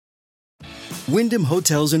Wyndham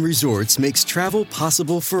Hotels and Resorts makes travel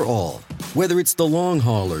possible for all. Whether it's the long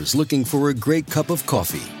haulers looking for a great cup of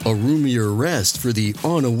coffee, a roomier rest for the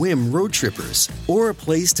on-a-whim road trippers, or a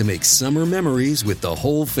place to make summer memories with the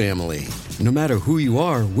whole family. No matter who you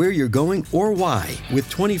are, where you're going, or why, with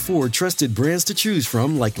 24 trusted brands to choose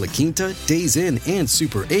from like La Quinta, Days Inn, and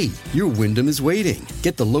Super 8, your Wyndham is waiting.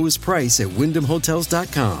 Get the lowest price at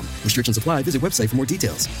WyndhamHotels.com. Restrictions apply. Visit website for more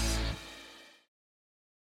details.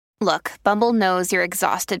 Look, Bumble knows you're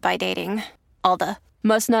exhausted by dating. All the,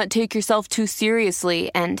 must not take yourself too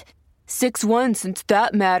seriously, and 6'1" since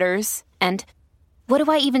that matters, and what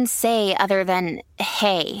do I even say other than,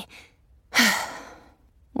 hey?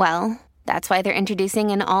 Well, that's why they're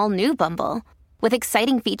introducing an all-new Bumble, with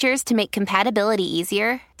exciting features to make compatibility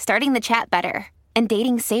easier, starting the chat better, and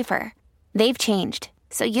dating safer. They've changed,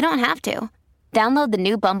 so you don't have to. Download the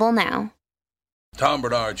new Bumble now. Tom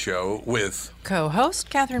Bernard Show with co-host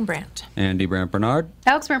Catherine Brandt, Andy Brandt Bernard,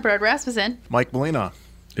 Alex Brandt Bernard Rasmussen, Mike Molina,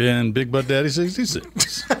 and Big Butt Daddy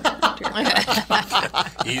 66.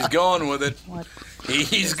 He's going with it. What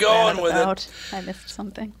He's going with it. I missed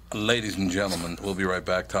something. Ladies and gentlemen, we'll be right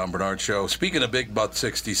back. Tom Bernard Show. Speaking of Big Butt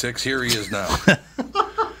 66, here he is now.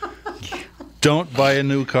 Don't buy a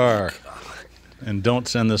new car. And don't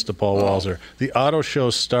send this to Paul Walzer. The auto show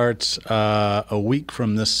starts a week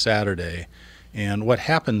from this Saturday. And what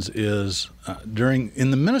happens is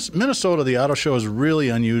in Minnesota, the auto show is really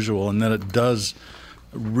unusual in that it does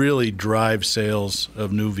really drive sales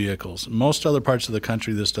of new vehicles. Most other parts of the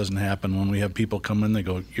country, this doesn't happen. When we have people come in, they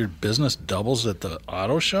go, your business doubles at the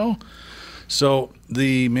auto show? So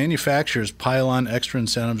the manufacturers pile on extra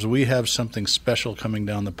incentives. We have something special coming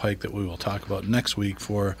down the pike that we will talk about next week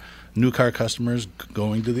for new car customers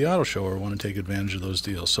going to the auto show or want to take advantage of those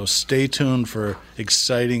deals. So stay tuned for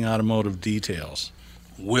exciting automotive details.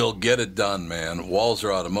 We'll get it done, man.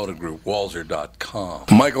 Walzer Automotive Group, walzer.com.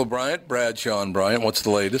 Michael Bryant, Bradshaw and Bryant, what's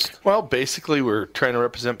the latest? Well, basically, we're trying to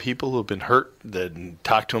represent people who have been hurt, then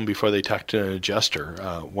talk to them before they talk to an adjuster.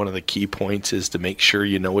 One of the key points is to make sure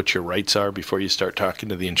you know what your rights are before you start talking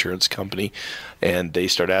to the insurance company, and they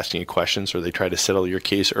start asking you questions or they try to settle your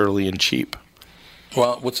case early and cheap.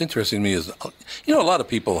 Well, what's interesting to me is, a lot of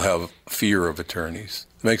people have fear of attorneys.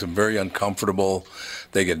 It makes them very uncomfortable.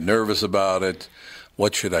 They get nervous about it.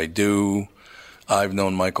 What should I do? I've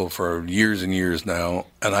known Michael for years and years now,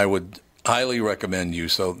 and I would highly recommend you.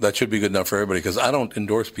 So that should be good enough for everybody, because I don't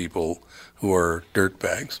endorse people who are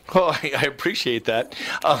dirtbags. Well, I appreciate that.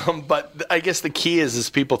 But I guess the key is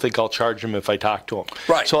people think I'll charge them if I talk to them.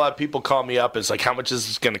 Right. So a lot of people call me up. It's like, how much is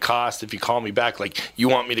this going to cost if you call me back? Like, you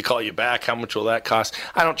want me to call you back? How much will that cost?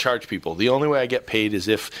 I don't charge people. The only way I get paid is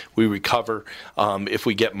if we recover, if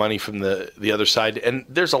we get money from the other side. And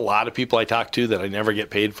there's a lot of people I talk to that I never get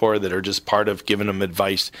paid for that are just part of giving them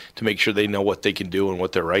advice to make sure they know what they can do and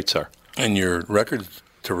what their rights are. And your record's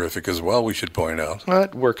terrific as well, we should point out. Well,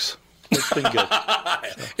 it works. It's been good.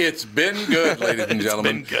 It's been good, ladies and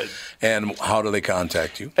gentlemen. It's been good. And how do they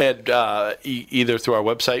contact you? And either through our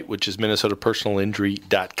website, which is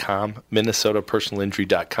minnesotapersonalinjury.com,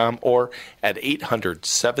 minnesotapersonalinjury.com, or at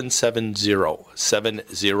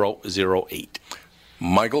 800-770-7008.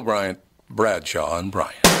 Michael Bryant, Bradshaw and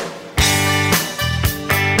Bryant.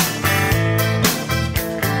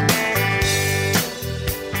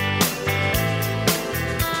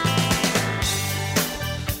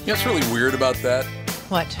 You know what's really weird about that?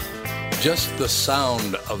 What? Just the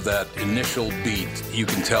sound of that initial beat, you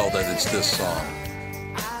can tell that it's this song.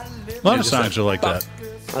 A lot of songs are like that.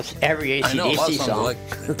 That's every AC/DC I know, a lot of songs song. are like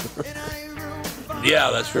Yeah,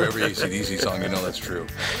 that's true. Every AC/DC song, that's true.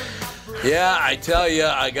 Yeah, I tell you,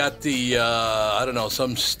 I got the,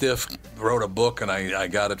 some stiff wrote a book, and I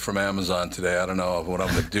got it from Amazon today. I don't know what I'm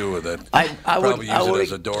going to do with it. I would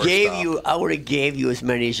have gave you as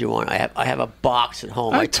many as you want. I have a box at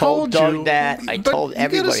home. I told Doug that. I told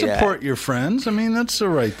everybody that. You got to support your friends. I mean, that's the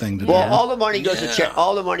right thing to do. Well, all the money goes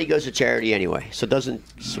to charity anyway, so it doesn't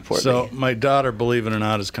support me. So my daughter, believe it or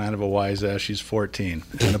not, is kind of a wise ass. She's 14,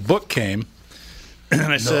 and the book came.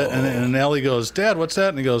 And I said, and Ellie goes, Dad, what's that?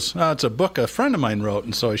 And he goes, oh, it's a book a friend of mine wrote.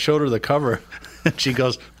 And so I showed her the cover, and she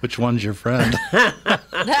goes, which one's your friend?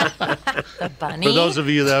 The bunny. For those of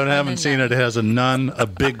you that haven't seen it, it has a nun, a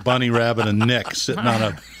big bunny rabbit, and Nick sitting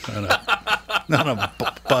on a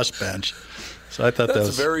bus bench. So I thought that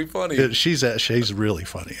was very funny. She's really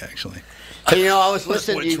funny, actually. Hey, I was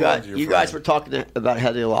listening to you guys. You guys were talking about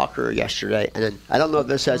Heather Locker yesterday, and then, I don't know if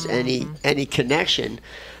this has any connection.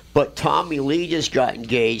 But Tommy Lee just got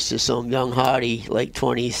engaged to some young hottie, like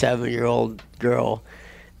 27-year-old girl,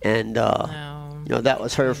 and that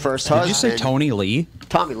was her first Did husband. you say Tony Lee?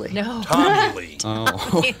 Tommy Lee. No. Tommy Lee.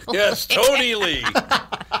 Oh, Yes, Tony Lee.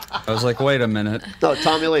 I was like, wait a minute. No,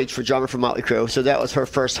 Tommy Lee, for drummer for Motley Crue. So that was her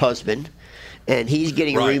first husband, and he's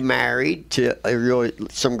getting Right. remarried to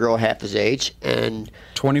some girl half his age, and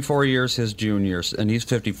 24 years his junior, and he's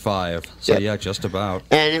 55. So Yep. yeah, just about.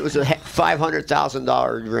 it was a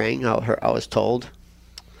 $500,000 ring. I was told.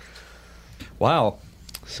 Wow,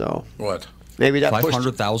 So What? maybe that pushed.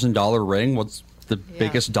 $500,000 ring. What's the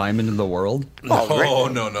biggest diamond in the world? Oh,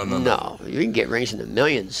 no. No, you can get rings in the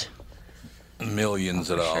millions.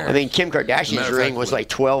 Millions of dollars. I mean, Kim Kardashian's Matter of ring fact, was like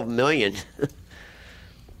 $12 million.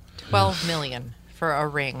 12 million for a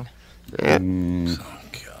ring. Yeah.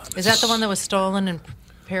 Is that the one that was stolen in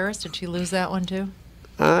Paris? Did she lose that one too?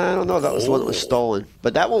 I don't know. That was the one that was stolen,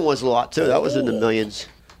 but that one was a lot too. That was in the millions.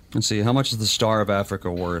 Let's see. How much is the Star of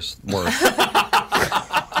Africa worth? How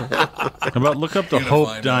about look up the You're gonna Hope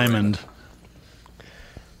find out, Diamond?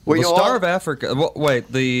 Well, the you know Star what? of Africa.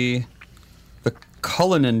 Wait, the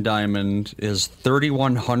Cullinan diamond is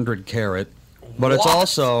 3,100 carat, but it's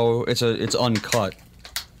also it's uncut.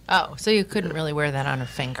 Oh, so you couldn't really wear that on a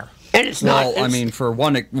finger. And it's Well, not. I it's- mean, for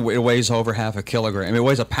one, it weighs over half a kilogram. I mean, it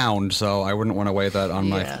weighs a pound, so I wouldn't want to wear that on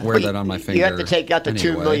Yeah. wear that on my finger. You have to take out the $2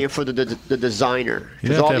 anyway. million for the designer, You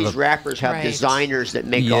because have all to have these a- rappers have Right. designers that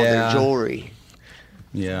make all their Yeah. jewelry.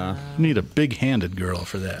 Yeah, You need a big-handed girl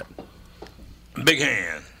for that. Big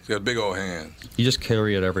hand. He's got a big old hand. you just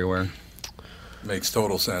carry it everywhere. Makes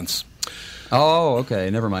total sense. Oh, okay.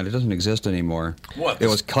 Never mind. It doesn't exist anymore. What? It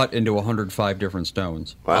was cut into 105 different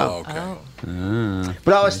stones. Oh, okay. Oh.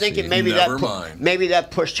 But I was thinking maybe Never mind. maybe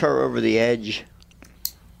that pushed her over the edge.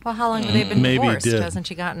 Well, how long have they been Maybe it divorced? did. Hasn't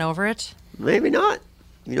she gotten over it? Maybe not.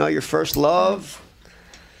 You know, your first love,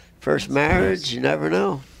 first marriage. You never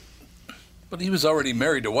know. But he was already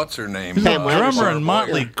married to what's her name? Pam Anderson. Drummer in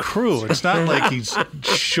Motley Crue. It's not like he's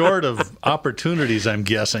short of opportunities, I'm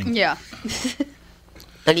guessing. Yeah.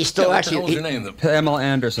 And he still What the hell was her actually name? Pamela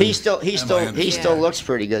Anderson. he still Yeah. looks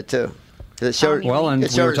pretty good too. It showed- well, and it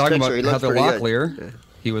we showed were his talking picture. about He looks Heather pretty good. Locklear.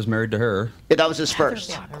 He was married to her. Yeah, that was his first.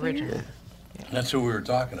 Yeah, originally. That's who we were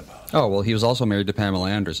talking about. Oh, well, he was also married to Pamela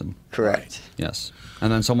Anderson. Correct. Yes.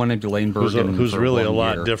 And then someone named Elaine Who's, Bergen. who's for really a 1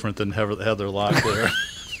 lot year. different than Heather Locklear.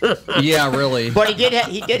 Yeah, really. But he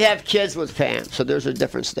did have kids with Pam, so there's a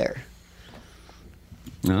difference there.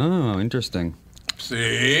 Oh, interesting.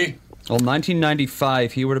 See? Well,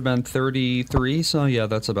 1995, he would have been 33, so yeah,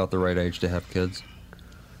 that's about the right age to have kids.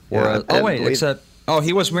 Whereas, I oh, wait, believe- except,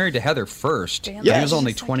 he was married to Heather first. He Yes. was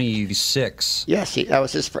only 26. Yes, that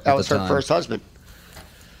was the her time. first husband.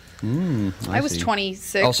 I was see.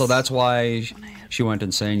 26. Oh, so that's why she went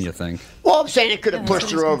insane, you think? Well, I'm saying it could have Yeah, that's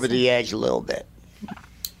pushed what I her was over gonna the edge a little bit.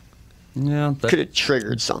 Yeah, Could that have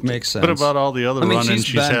triggered something. makes sense. What about all the other I mean, run-ins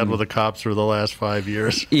she's had been- with the cops for the last 5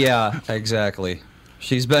 years? Yeah, exactly.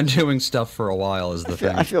 She's been doing stuff for a while, is the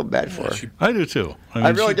thing. I feel bad for her. I do too. I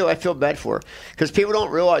really do. I feel bad for her because people don't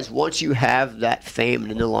realize once you have that fame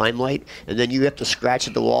and in the limelight, and then you have to scratch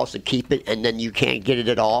at the walls to keep it, and then you can't get it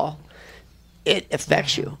at all. It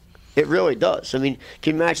affects you. It really does. I mean,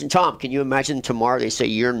 can you imagine, Tom? Can you imagine tomorrow they say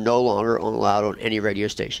you're no longer allowed on any radio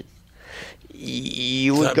station?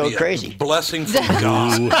 You would That'd go be a crazy. blessing from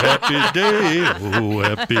God. Oh, happy day. Oh,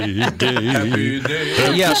 happy day. Happy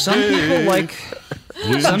day. Yeah, some people like.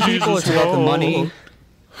 Some people it's about the money.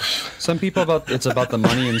 Some people it's about the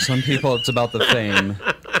money, and some people it's about the fame.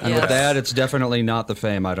 And with that, it's definitely not the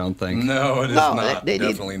fame. I don't think. No, it is No, not. they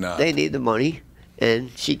Definitely need, not. They need the money, and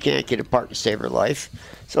she can't get a part to save her life.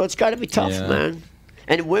 So it's got to be tough, Yeah. man.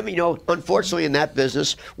 And women, unfortunately in that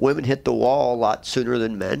business, women hit the wall a lot sooner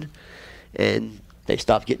than men, and they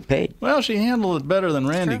stop getting paid. Well, she handled it better than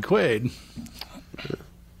Randy Quaid.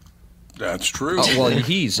 That's true. Well,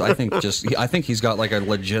 I think he's got like a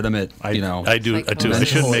legitimate, I do. I too. I mental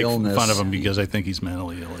shouldn't make illness. fun of him because I think he's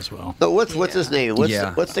mentally ill as well. So what's his name?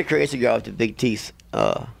 Yeah. What's the crazy guy with the big teeth?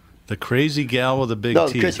 The crazy gal with the big No,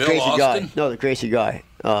 the teeth. Bill crazy guy. Austin? No, the crazy guy.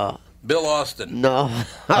 Bill Austin. No.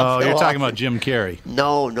 Oh, Bill you're talking Austin. about Jim Carrey.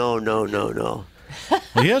 No.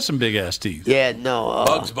 Well, he has some big ass teeth. Yeah, no.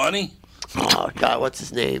 Bugs Bunny. Oh God, what's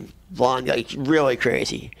his name? Blonde guy. He's really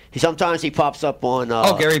crazy. Sometimes he pops up on.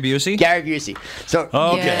 Gary Busey. Gary Busey. So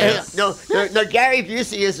Okay. Yes. no, Gary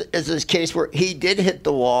Busey is this case where he did hit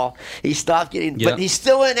the wall. He stopped getting, Yeah. but he's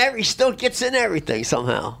still in he still gets in everything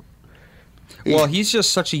somehow. Well, he's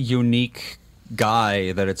just such a unique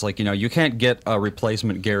guy that it's like, you can't get a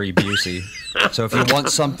replacement Gary Busey. So if you want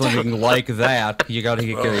something like that, you got to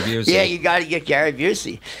get Gary Busey. Yeah, you got to get Gary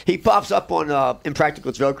Busey. He pops up on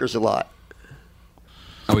Impractical Jokers a lot.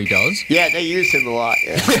 Oh, he does? Yeah, they use him a lot.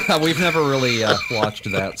 Yeah. We've never really watched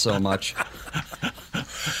that so much.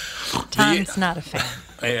 Tom's not a fan.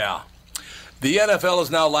 Yeah. The NFL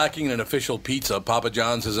is now lacking an official pizza. Papa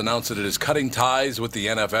John's has announced that it is cutting ties with the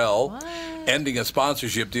NFL, ending a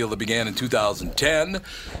sponsorship deal that began in 2010.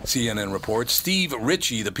 CNN reports Steve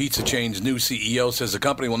Ritchie, the pizza chain's new CEO, says the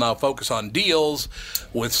company will now focus on deals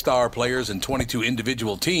with star players and 22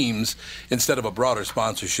 individual teams instead of a broader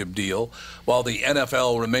sponsorship deal. While the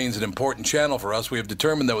NFL remains an important channel for us, we have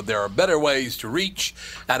determined that there are better ways to reach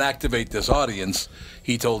and activate this audience,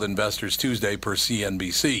 he told investors Tuesday per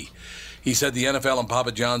CNBC. He said the NFL and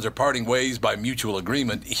Papa John's are parting ways by mutual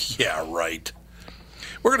agreement. Yeah, right.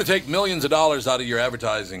 We're going to take millions of dollars out of your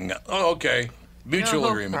advertising. Oh, okay. Mutual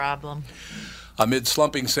agreement. No problem. Amid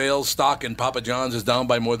slumping sales, stock in Papa John's is down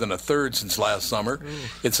by more than a third since last summer.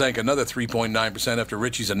 It sank another 3.9% after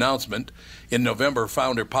Ritchie's announcement. In November,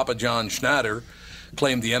 founder Papa John Schnatter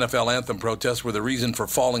claimed the NFL anthem protests were the reason for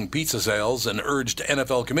falling pizza sales and urged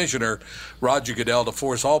NFL Commissioner Roger Goodell to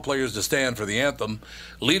force all players to stand for the anthem.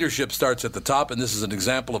 Leadership starts at the top, and this is an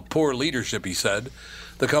example of poor leadership, he said.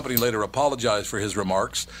 The company later apologized for his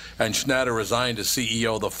remarks, and Schnatter resigned as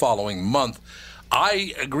CEO the following month.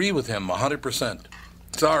 I agree with him 100%.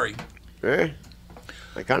 Sorry. I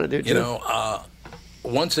kind of do, too. You know,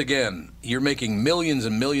 once again, you're making millions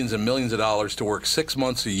and millions and millions of dollars to work 6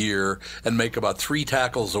 months a year and make about 3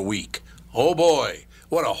 tackles a week. Oh, boy.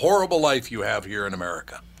 What a horrible life you have here in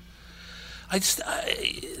America. It's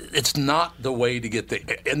not the way to get the...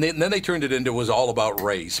 And then they turned it into it was all about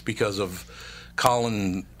race because of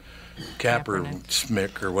Colin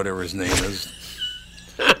Kaepernick or whatever his name is.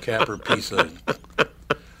 Capper Pizza.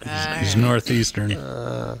 He's Northeastern.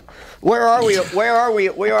 Where are we? Where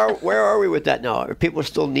are we with that now? Are people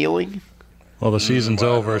still kneeling? Well, the season's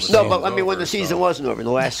over. No, but I mean, when the season wasn't over, the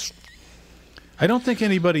last. I don't think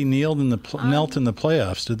anybody knelt in the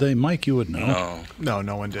playoffs, did they? Mike, you would know. No,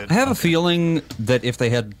 no one did. I have a feeling that if they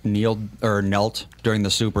had kneeled or knelt during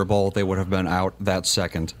the Super Bowl, they would have been out that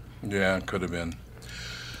second. Yeah, it could have been.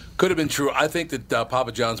 Could have been true. I think that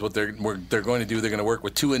Papa John's, what they're going to do, they're going to work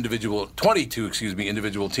with 22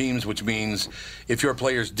 individual teams, which means if your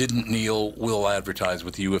players didn't kneel, we'll advertise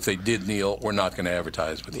with you. If they did kneel, we're not going to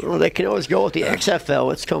advertise with you. Well, they can always go with the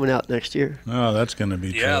XFL. It's coming out next year. Oh, that's going to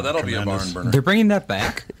be that'll tremendous. be a barn burner. They're bringing that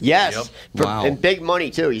back? Yes. Yep. Wow. And big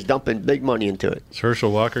money, too. He's dumping big money into it. Is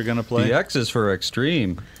Herschel Walker going to play? The X is for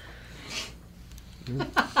extreme.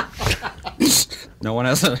 No one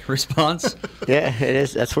has a response? Yeah, it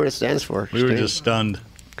is. That's what it stands for. We were just stunned.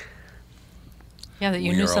 Yeah, that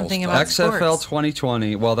you We knew are all something stunned. about XFL sports.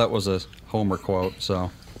 2020. Well, that was a Homer quote,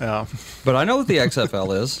 so. Yeah. But I know what the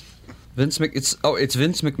XFL is. It's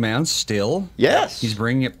Vince McMahon still? Yes. He's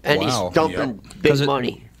bringing it. And wow. he's dumping 'Cause big it-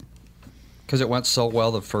 money. Because it went so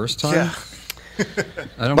well the first time? Yeah.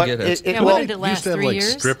 I don't But get it. Yeah, well, what did it last, Used to have 3 like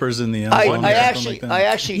years? strippers in the end. I zone or something like that.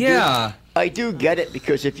 actually Yeah. I do get it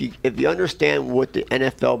because if you understand what the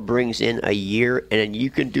NFL brings in a year and then you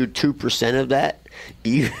can do 2% of that,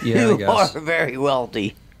 you Yeah, I guess. are very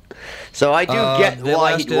wealthy. So I do get they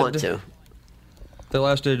why he'd want lasted- to. They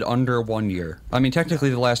lasted under 1 year. I mean, technically,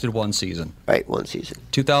 they lasted 1 season. Right, one season.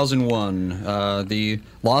 2001, the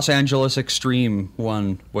Los Angeles Extreme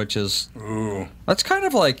one, which is that's kind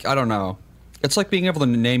of like, I don't know. It's like being able to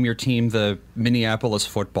name your team the Minneapolis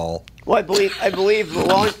Football. Well, I believe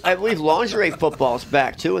lingerie football's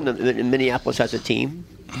back too, and Minneapolis has a team.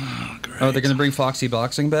 Are they going to bring Foxy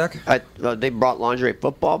Boxing back? They brought lingerie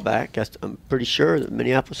football back. I'm pretty sure that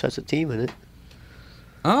Minneapolis has a team in it.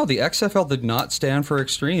 Oh, the XFL did not stand for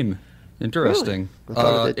extreme. Interesting. Really? I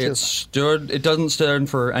thought it did, too. It doesn't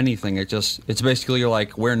stand for anything. It's basically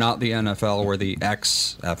like, we're not the NFL, we're the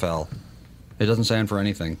XFL. It doesn't stand for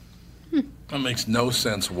anything. That makes no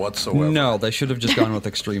sense whatsoever. No, they should have just gone with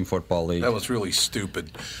Extreme Football League. That was really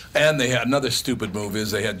stupid. And they had another stupid move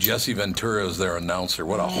is they had Jesse Ventura as their announcer.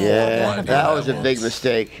 What a horrible idea that was a big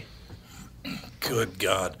mistake. Good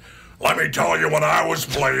God. Let me tell you when I was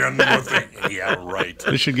playing with the... Yeah, right.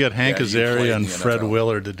 They should get Hank Yeah, you played Azaria in and the Fred NFL.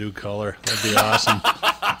 Willard to do color. That'd be awesome.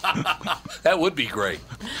 That would be great.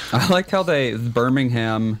 I liked how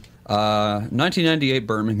 1998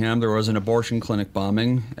 Birmingham, there was an abortion clinic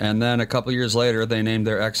bombing, and then a couple years later, they named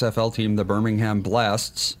their XFL team the Birmingham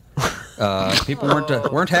Blasts. People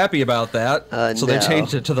weren't happy about that, so they no.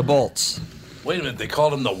 changed it to the Bolts. Wait a minute. They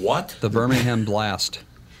called him the what? The Birmingham Blast,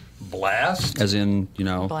 Blast? as in,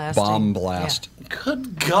 Blasting. bomb blast.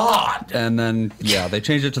 Good God. And then, they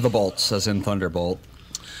changed it to the Bolts, as in Thunderbolt.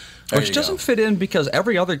 There Which you doesn't go. fit in because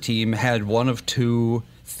every other team had one of two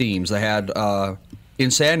themes. They had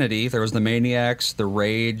Insanity, there was the Maniacs, the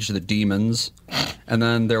Rage, the Demons, and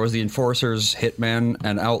then there was the Enforcers, Hitmen,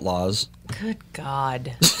 and Outlaws. Good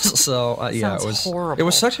God. So, it Sounds was horrible. It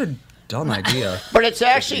was such a dumb idea. But it's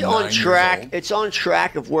actually 59 on years track. old. It's on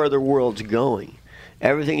track of where the world's going.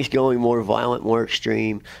 Everything's going more violent, more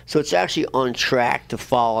extreme. So it's actually on track to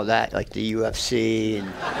follow that, like the UFC. And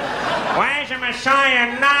Where's the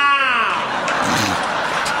Messiah now?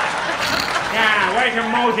 Yeah, where's your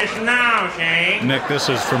Moses now, Shane? Nick, this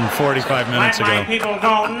is from 45 minutes Let my ago. people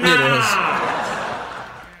go now.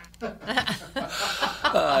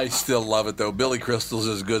 I still love it though. Billy Crystal's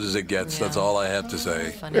as good as it gets. That's all I have to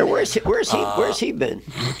say. yeah, where's he been?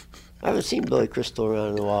 I haven't seen Billy Crystal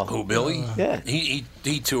around in a while. Who, Billy? Yeah. He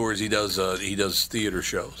tours. He does theater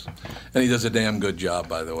shows, and he does a damn good job.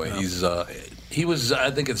 By the way, he was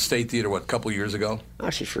I think at State Theater a couple years ago. I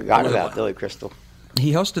actually forgot about Billy Crystal.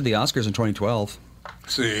 He hosted the Oscars in 2012.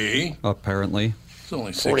 See, apparently. It's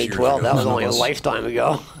only 6 years 2012. ago. That was only a lifetime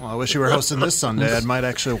ago. Well, I wish you were hosting this Sunday. I might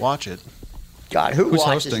actually watch it. God, who Who's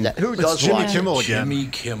watches hosting? that? Who It's does Jimmy watch? Kimmel again. Jimmy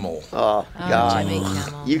Kimmel. Oh God, Jimmy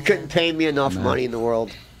Kimmel. you couldn't pay me enough money in the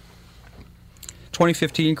world.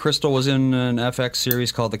 2015, Crystal was in an FX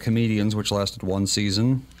series called The Comedians, which lasted one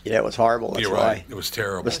season. Yeah, it was horrible. That's You're why. right. It was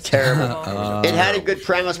terrible. It was terrible. It had a good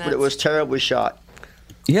premise, but it was terribly shot.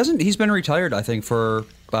 He's been retired, I think, for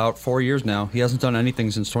about 4 years now. He hasn't done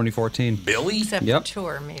anything since 2014. Billy? Except Yep. for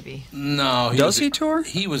tour, maybe. No. Does he tour?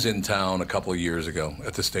 He was in town a couple of years ago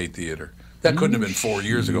at the State Theater. That couldn't have been 4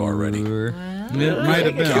 years ago already. It might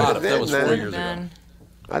have been. God, if that was 4 man. years ago.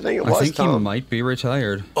 I think it I was think he Tom. might be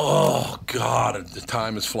retired. Oh, God, the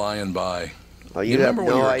time is flying by. Oh, You you have remember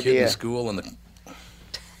when you no were a kid in idea. school and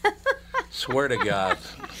swear to God,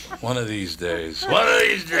 one of these days. One of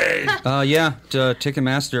these days.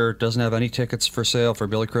 Ticketmaster doesn't have any tickets for sale for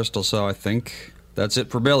Billy Crystal, so I think that's it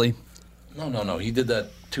for Billy. No. He did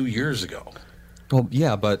that 2 years ago. Well,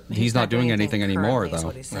 yeah, but he's not doing anything anymore, currently, is though.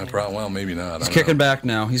 what he's saying. Well, maybe not. He's kicking back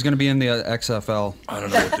now. He's going to be in the XFL. I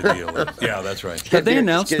don't know what the deal is. Yeah, that's right. Have they be-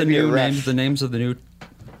 announced it's the gonna be a new ref. names? The names of the new.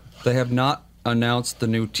 They have not announced the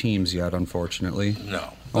new teams yet, unfortunately.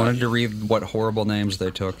 No. I wanted to read what horrible names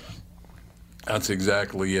they took. That's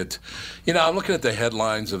exactly it. You know, I'm looking at the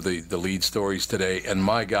headlines of the lead stories today, and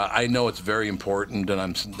my God, I know it's very important, and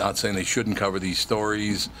I'm not saying they shouldn't cover these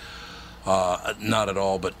stories. Not at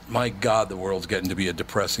all, but my God, the world's getting to be a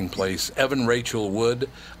depressing place. Evan Rachel Wood,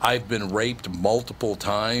 I've been raped multiple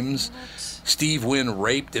times. Steve Wynn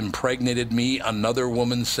raped, impregnated me, another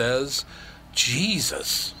woman says.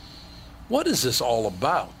 Jesus, what is this all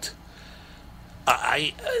about?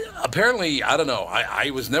 Apparently, I don't know.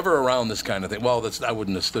 I was never around this kind of thing. Well, I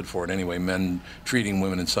wouldn't have stood for it anyway, men treating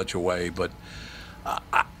women in such a way, but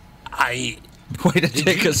Way to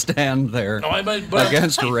take a stand there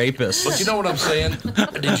against rapists. But you know what I'm saying? Who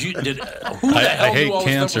the I hell hate knew all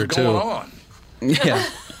cancer, this stuff was going too. on? Yeah.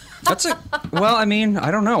 Well, I mean, I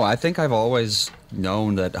don't know. I think I've always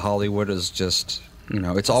known that Hollywood is just,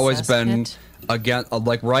 it's always been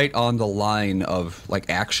like right on the line of like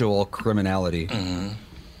actual criminality.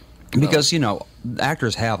 Mm-hmm. Because,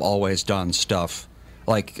 actors have always done stuff.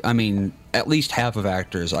 Like, I mean, at least half of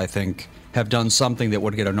actors, I think, have done something that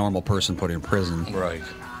would get a normal person put in prison. Right.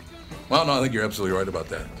 Well, no, I think you're absolutely right about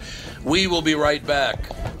that. We will be right back.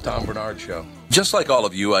 Tom Bernard Show. Just like all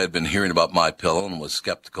of you, I had been hearing about MyPillow and was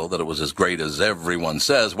skeptical that it was as great as everyone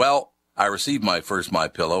says. Well, I received my first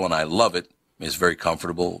MyPillow, and I love it. It's very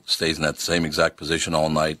comfortable, stays in that same exact position all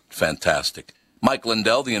night. Fantastic. Mike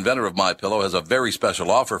Lindell, the inventor of MyPillow, has a very special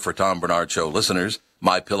offer for Tom Bernard Show listeners.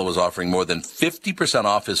 MyPillow is offering more than 50%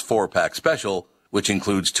 off his 4-pack special, which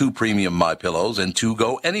includes 2 premium MyPillows and 2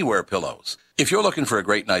 Go Anywhere pillows. If you're looking for a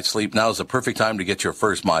great night's sleep, now's the perfect time to get your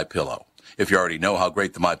first MyPillow. If you already know how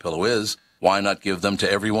great the MyPillow is, why not give them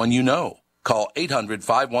to everyone you know? Call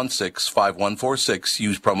 800-516-5146,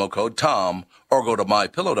 use promo code TOM, or go to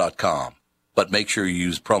MyPillow.com. But make sure you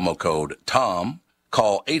use promo code TOM.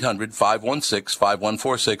 Call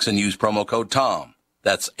 800-516-5146 and use promo code TOM.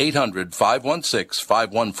 That's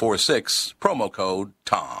 800-516-5146, promo code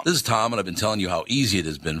TOM. This is Tom, and I've been telling you how easy it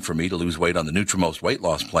has been for me to lose weight on the Nutrimost weight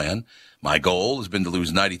loss plan. My goal has been to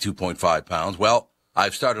lose 92.5 pounds. Well,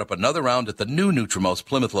 I've started up another round at the new Nutrimost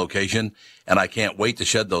Plymouth location, and I can't wait to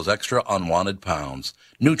shed those extra unwanted pounds.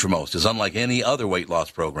 Nutrimost is unlike any other weight loss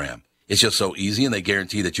program. It's just so easy, and they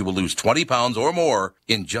guarantee that you will lose 20 pounds or more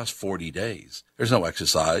in just 40 days. There's no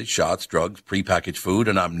exercise, shots, drugs, prepackaged food,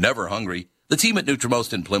 and I'm never hungry. The team at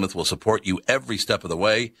Nutrimost in Plymouth will support you every step of the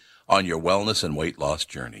way on your wellness and weight loss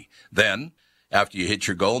journey. Then, after you hit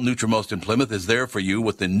your goal, Nutrimost in Plymouth is there for you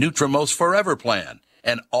with the Nutrimost Forever Plan,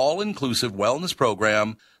 an all-inclusive wellness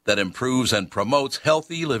program that improves and promotes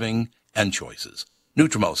healthy living and choices.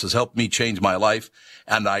 Nutrimost has helped me change my life,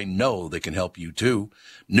 and I know they can help you too.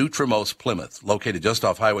 Nutrimost Plymouth, located just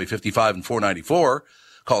off Highway 55 and 494,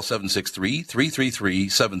 Call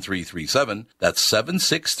 763-333-7337. That's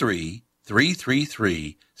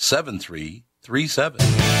 763-333-7337.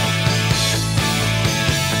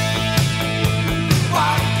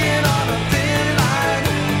 Walking on a thin line,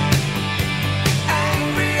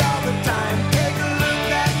 angry all the time. Take a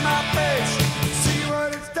look at my face, see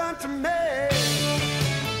what it's done to me.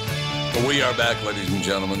 We are back, ladies and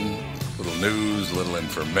gentlemen. Little news, little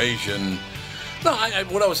information. No,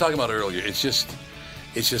 what I was talking about earlier, it's just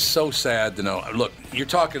so sad to know. Look, you're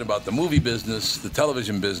talking about the movie business, the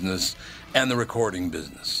television business, and the recording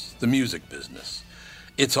business, the music business.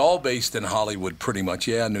 It's all based in Hollywood pretty much.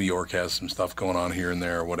 Yeah, New York has some stuff going on here and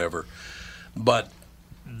there or whatever. But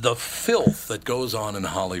the filth that goes on in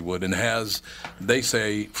Hollywood and has, they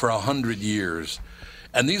say, for 100 years.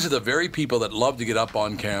 And these are the very people that love to get up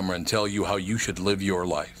on camera and tell you how you should live your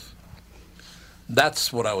life.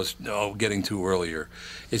 That's what I was getting to earlier.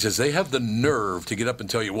 It says they have the nerve to get up and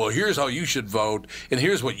tell you, well, here's how you should vote, and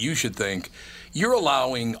here's what you should think. You're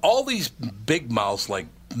allowing all these big mouths like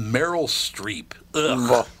Meryl Streep.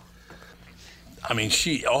 Ugh. I mean,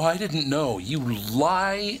 I didn't know. You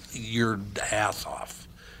lie your ass off.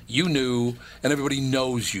 You knew, and everybody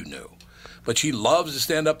knows you knew. But she loves to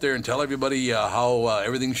stand up there and tell everybody how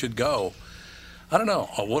everything should go. I don't know.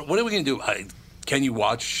 What are we going to do? Can you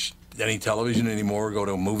watch any television anymore, go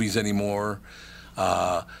to movies anymore?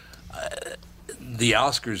 The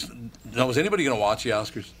Oscars. No, is anybody going to watch the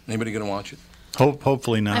Oscars? Anybody going to watch it?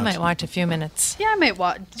 Hopefully not. I might watch a few minutes. Yeah, I might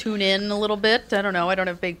tune in a little bit. I don't know. I don't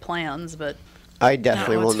have big plans, but I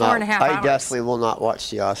definitely will not. 4.5 hours. I definitely will not watch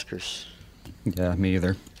the Oscars. Yeah, me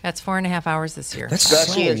either. That's 4.5 hours this year. That's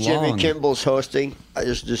Especially so if Jimmy long. Kimmel's hosting.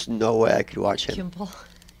 There's just no way I could watch him. Kimball.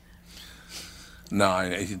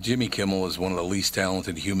 No, Jimmy Kimmel is one of the least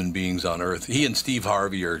talented human beings on earth. He and Steve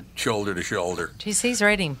Harvey are shoulder to shoulder. Geez, he's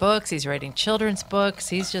writing books. He's writing children's books.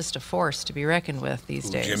 He's just a force to be reckoned with these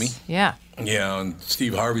days. Jimmy? Yeah. Yeah, and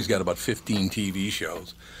Steve Harvey's got about 15 TV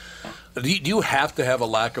shows. Do you have to have a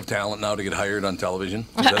lack of talent now to get hired on television?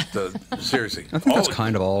 Is that, seriously. I think that's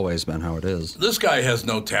kind of always been how it is. This guy has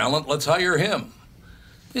no talent. Let's hire him.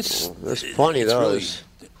 There's plenty of those.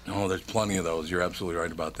 There's plenty of those. You're absolutely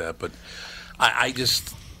right about that. But I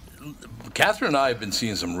just, Catherine and I have been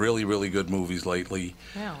seeing some really, really good movies lately.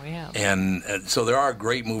 Yeah, we have. And so there are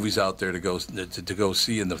great movies out there to go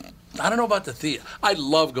see in the. I don't know about the theater. I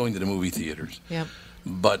love going to the movie theaters. Yep.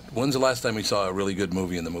 But when's the last time we saw a really good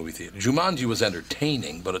movie in the movie theater? Jumanji was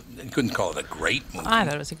entertaining, but you couldn't call it a great movie. I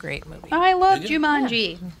thought it was a great movie. I love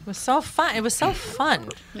Jumanji. Yeah. It was so fun. It was so fun.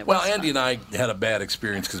 Well, Andy and I had a bad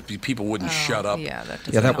experience because people wouldn't shut up. Yeah,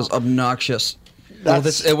 that was obnoxious.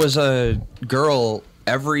 It was a girl.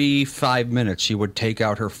 Every 5 minutes, she would take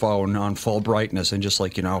out her phone on full brightness and just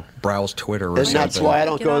browse Twitter or something. And that's why I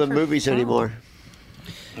don't go to the movies anymore.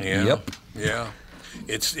 Yeah. Yep. Yeah.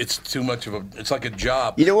 It's too much of a. It's like a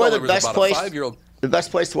job. You know where there the was best about place? A 5-year-old. The best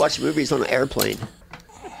place to watch a movie is on an airplane.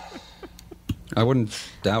 I wouldn't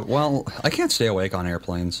doubt. Well, I can't stay awake on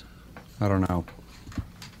airplanes. I don't know.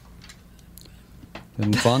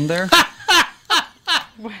 Been fun there?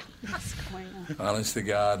 What's going on? Honest to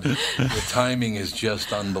God, the timing is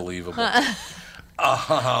just unbelievable.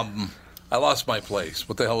 I lost my place.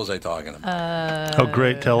 What the hell was I talking about? How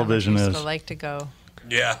great television I is. used to like to go.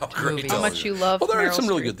 Yeah, how great Movies. How television. much you love Well, there are Meryl some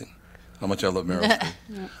really Streep. good things. How much I love Meryl Streep.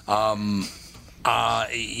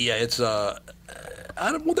 Yeah, it's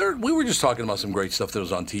we were just talking about some great stuff that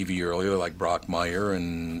was on TV earlier, like Brock Meyer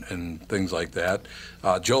and things like that.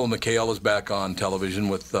 Joel McHale is back on television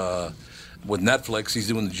with Netflix. He's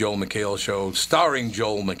doing the Joel McHale show, starring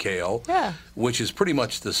Joel McHale, which is pretty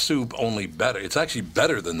much The Soup, only better. It's actually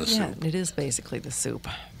better than The Soup. Yeah, it is basically The Soup.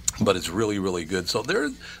 But it's really, really good. So there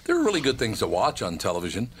are really good things to watch on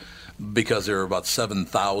television because there are about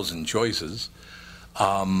 7,000 choices.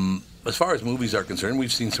 As far as movies are concerned,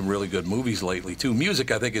 we've seen some really good movies lately too.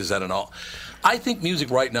 Music, I think, I think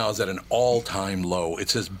music right now is at an all-time low.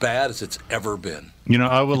 It's as bad as it's ever been.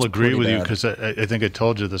 I will agree with you bad. because I think I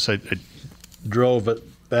told you this. I drove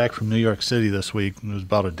back from New York City this week, and it was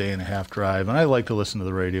about a day-and-a-half drive. And I like to listen to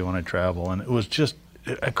the radio when I travel, and it was just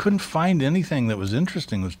I couldn't find anything that was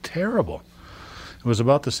interesting. It was terrible. It was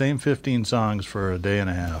about the same 15 songs for a day and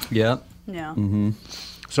a half. Yeah. Yeah. Mm-hmm.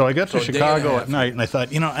 So I got to So a day and Chicago a at half. night, and I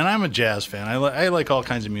thought, and I'm a jazz fan. I like all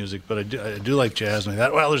kinds of music, but I do like jazz. And I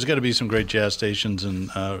thought, well, there's got to be some great jazz stations in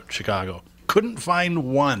Chicago. Couldn't find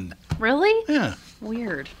one. Really? Yeah.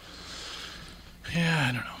 Weird. Yeah,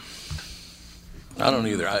 I don't know. I don't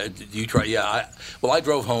either. You try? Yeah. I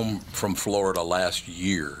drove home from Florida last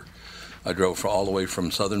year. I drove all the way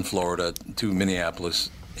from southern Florida to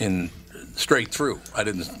Minneapolis straight through. I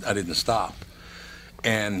didn't stop.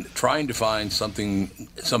 And trying to find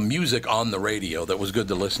some music on the radio that was good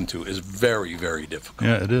to listen to is very, very difficult.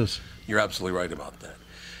 Yeah, it is. You're absolutely right about that.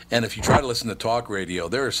 And if you try to listen to talk radio,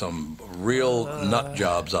 there are some real nut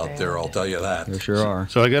jobs out there, I'll tell you that. There sure are.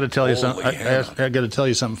 So I got to tell you something. Holy I got to tell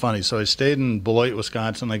you something funny. So I stayed in Beloit,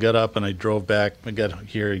 Wisconsin. I got up and I drove back. I got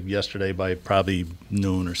here yesterday by probably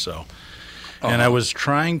noon or so. And I was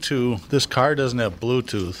trying to. This car doesn't have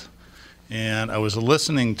Bluetooth, and I was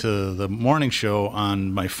listening to the morning show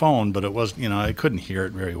on my phone, but it was, I couldn't hear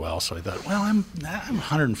it very well. So I thought, well, I'm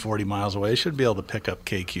 140 miles away. I should be able to pick up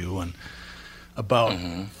KQ. And about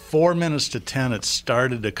 4 minutes to 10, it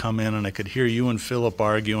started to come in, and I could hear you and Philip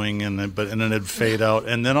arguing, and then it'd fade out.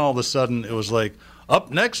 And then all of a sudden, it was like,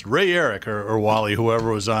 up next, Ray Eric or Wally,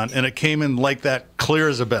 whoever was on, and it came in like that, clear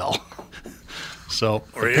as a bell. So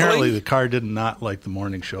apparently the car did not like the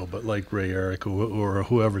morning show, but like Ray Eric or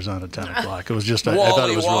whoever's on at 10 o'clock. It was just, I thought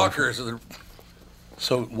it was Walker.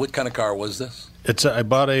 So what kind of car was this? I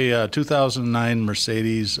bought a 2009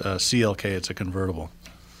 Mercedes CLK. It's a convertible.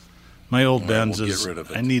 My old Benz is. Get rid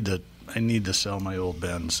of it. I need to sell my old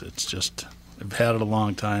Benz. It's just, I've had it a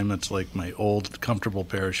long time. It's like my old comfortable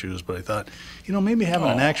pair of shoes. But I thought, maybe having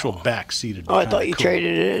an actual back seat would be I thought you cool.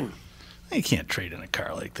 traded it in. You can't trade in a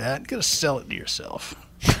car like that. You got to sell it to yourself.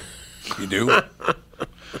 You do?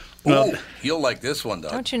 Well, you'll like this one,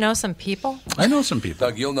 Doug. Don't you know some people? I know some people.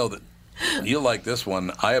 Doug, you'll like this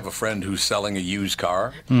one. I have a friend who's selling a used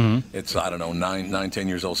car. Mm-hmm. It's, 10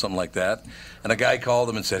 years old, something like that. And a guy called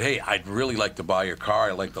him and said, hey, I'd really like to buy your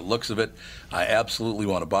car. I like the looks of it. I absolutely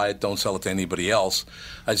want to buy it. Don't sell it to anybody else.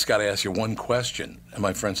 I just got to ask you one question. And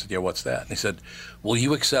my friend said, yeah, what's that? And he said, will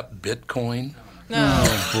you accept Bitcoin? No.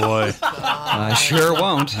 Oh, boy. I sure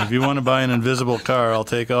won't. If you want to buy an invisible car, I'll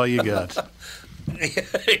take all you got.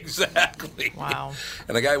 Exactly. Wow.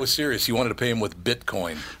 And the guy was serious. He wanted to pay him with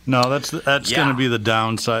Bitcoin. No, that's going to be the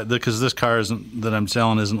downside, because this car that I'm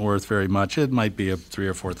selling isn't worth very much. It might be a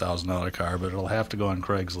 $3,000 or $4,000 car, but it'll have to go on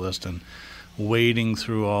Craigslist, and wading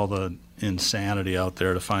through all the insanity out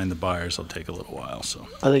there to find the buyers will take a little while. So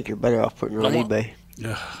I think you're better off putting it on eBay.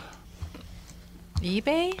 Yeah.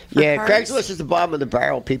 eBay? Yeah, cars? Craigslist is the bottom of the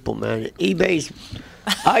barrel, people, man.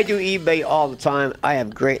 I do eBay all the time. I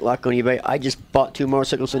have great luck on eBay. I just bought 2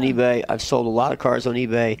 motorcycles on eBay. I've sold a lot of cars on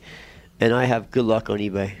eBay, and I have good luck on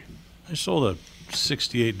eBay. I sold a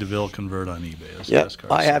 '68 DeVille Convert on eBay. That's the Yeah, best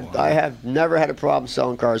car I sold. have never had a problem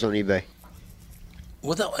selling cars on eBay.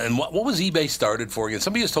 And what was eBay started for again?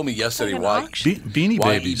 Somebody just told me yesterday why Beanie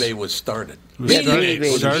why Babies. eBay was started. Beanie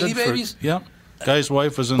Babies. Started Beanie Babies? Yep. Guy's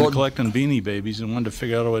wife was into collecting Beanie Babies and wanted to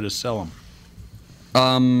figure out a way to sell them.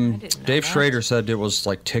 Dave Schrader said it was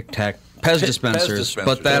like Tic Tac Pez dispensers,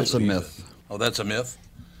 but that's a myth. Oh, that's a myth?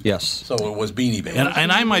 Yes. So it was Beanie Babies.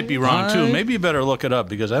 And I might be wrong, too. Maybe you better look it up,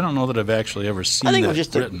 because I don't know that I've actually ever seen I think it that was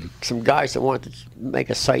just written. some guys that wanted to make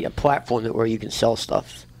a site, a platform where you can sell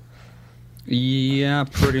stuff. Yeah,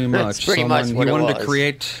 pretty much. That's pretty much He what it wanted was. to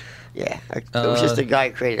create. Yeah, it was just a guy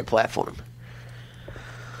who created a platform.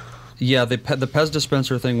 Yeah, the Pez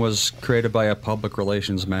dispenser thing was created by a public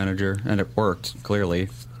relations manager, and it worked, clearly.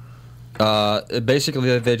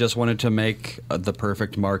 Basically, they just wanted to make the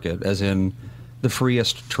perfect market, as in the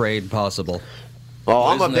freest trade possible. Oh,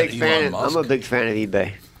 I'm a Isn't that big fan. Elon Musk? I'm a big fan of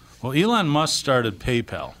eBay. Well, Elon Musk started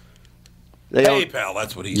PayPal. They don't- PayPal,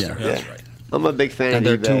 that's what he started. Yeah. That's right. I'm a big fan And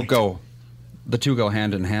of eBay. the two go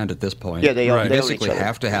hand in hand at this point. Yeah, they own- You they own basically each other.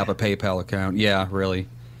 have to have a PayPal account. Yeah, really.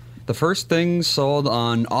 The first thing sold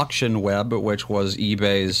on Auction Web, which was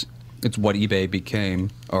it's what eBay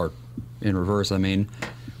became, or in reverse, I mean,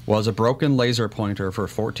 was a broken laser pointer for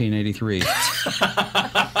 $14.83.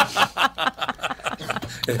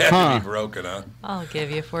 It had to be broken, huh? I'll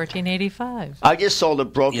give you $14.85. I just sold a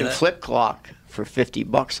broken You know- flip clock for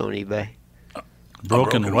 $50 on eBay.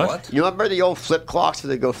 Broken what? You remember the old flip clocks where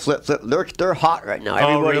they go flip, flip? They're hot right now.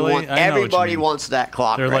 Oh, really? I know what you Everybody mean. wants that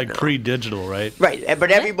clock. They're right like now. pre-digital, right? Right,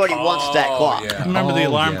 but everybody wants that clock. yeah. Remember the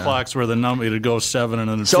alarm yeah. clocks where the number would go 7 and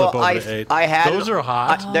then So flip over to 8? I had Those are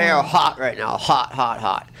hot. They are hot right now. Hot, hot,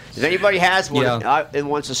 hot. If anybody has one Yeah. and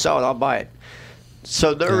wants to sell it, I'll buy it.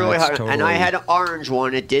 So they're Yeah, really it's hot. And I totally- had an orange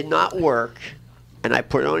one. It did not work, and I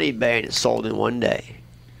put it on eBay and it sold in one day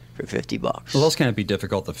for $50. Well, those can't be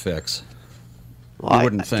difficult to fix. Well, you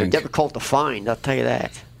wouldn't they're think. difficult to find. I'll tell you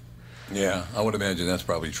that. Yeah, I would imagine that's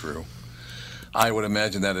probably true. I would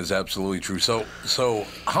imagine that is absolutely true. So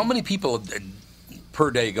how many people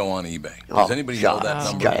per day go on eBay? Does anybody know that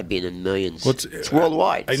It's number? got to be in the millions. What's- It's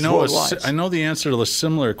worldwide. I It's know. worldwide. I know the answer to a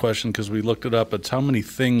similar question because we looked it up. It's how many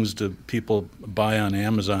things do people buy on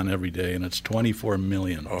Amazon every day, and it's 24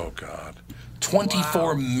 million. Oh God,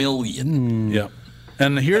 24 million. Yeah,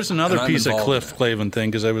 And here's another And I'm piece of involved Cliff Clavin thing,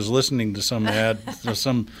 because I was listening to some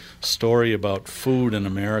some story about food in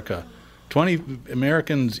America.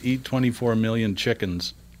 Americans eat 24 million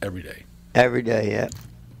chickens every day. Every day, yeah.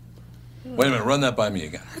 Wait a minute, run that by me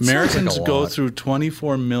again. Americans go through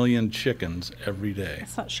 24 million chickens every day.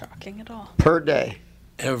 That's not shocking at all. Per day.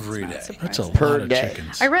 Every day. That's a Per lot of day.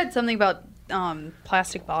 chickens. I read something about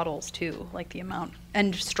plastic bottles too, like the amount,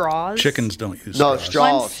 and straws. Chickens don't use No, straws.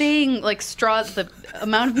 straws. Well, I'm saying like straws. The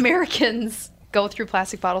amount of Americans go through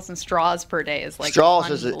plastic bottles and straws per day is like Straws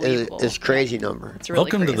is unbelievable. a crazy number. It's really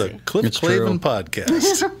Welcome to crazy. the Cliff It's Clavin true.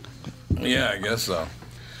 podcast. Yeah, I guess so.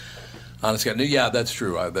 Honestly, yeah, that's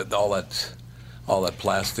true. All that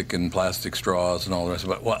plastic and plastic straws and all the rest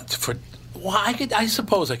of it. I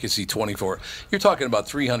suppose I could see 24. You're talking about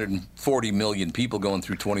 340 million people going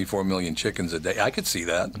through 24 million chickens a day. I could see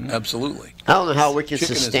that. Absolutely. I don't know how we can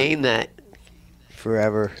Chicken is sustain that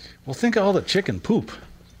forever. Well, think of all the chicken poop.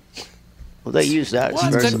 Well, they use that.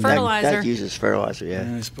 Well, it's good fertilizer. That uses fertilizer, yeah.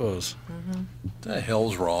 Yeah, I suppose. What the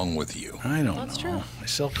hell's wrong with you? I don't That's know. true. I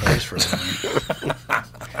sell cars for a living.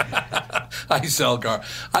 I sell cars.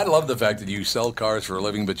 I love the fact that you sell cars for a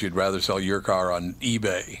living, but you'd rather sell your car on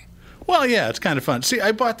eBay. Well, yeah, it's kind of fun. See,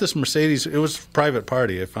 I bought this Mercedes. It was a private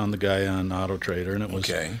party. I found the guy on Auto Trader, and it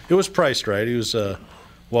was priced right. He was a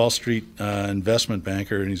Wall Street investment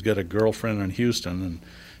banker, and he's got a girlfriend in Houston, and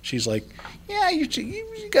she's like, yeah, you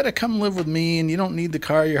got to come live with me, and you don't need the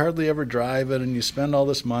car. You hardly ever drive it, and you spend all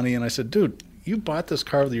this money. And I said, dude, you bought this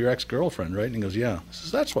car with your ex-girlfriend, right? And he goes, yeah. I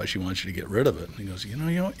says, that's why she wants you to get rid of it. And he goes, you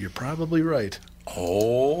know what? You're probably right.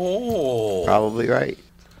 Oh. Probably right.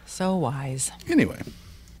 So wise. Anyway.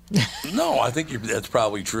 No, I think that's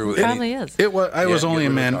probably true. Probably is. I was only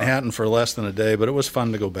in get rid of the car. Manhattan for less than a day, but it was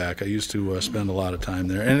fun to go back. I used to spend a lot of time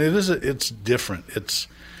there, and it's different. It's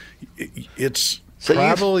So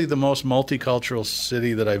probably the most multicultural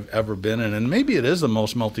city that I've ever been in, and maybe it is the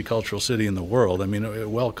most multicultural city in the world. I mean, it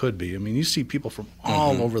well could be. I mean, you see people from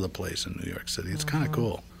all over the place in New York City. It's kind of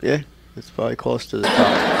cool. Yeah, it's probably close to the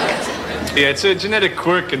top. Yeah, it's a genetic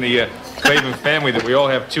quirk in the Clavin family that we all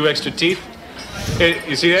have 2 extra teeth.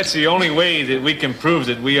 You see, that's the only way that we can prove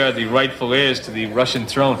that we are the rightful heirs to the Russian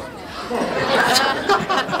throne.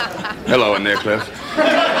 Hello in there, Cliff.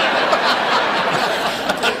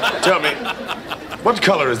 Tell me, what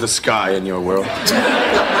color is the sky in your world?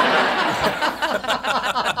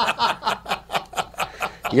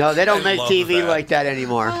 They don't make TV like that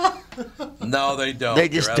anymore. No, they don't. They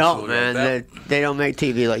just You're don't, absolutely man. right. They don't make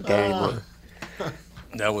TV like that anymore.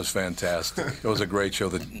 That was fantastic. It was a great show.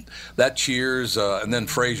 That Cheers, and then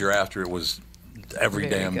Frasier after it was every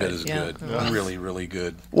Very damn good, bit as yeah. good. Really, really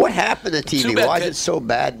good. What happened to Too TV? bad Why is that- it so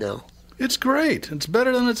bad now? It's great. It's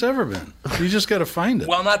better than it's ever been. You just got to find it.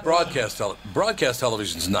 Well, not broadcast broadcast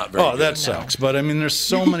television's not very Oh, good. that sucks. But I mean, there's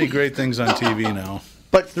so many great things on TV now.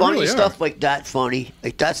 But There funny really stuff are. like that,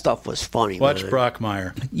 like that stuff was funny. Watch man.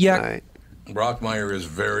 Brockmire. Yeah, All right. Brockmire is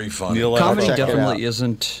very funny. Neil comedy check it definitely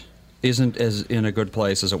isn't as in a good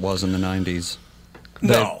place as it was in the 90s.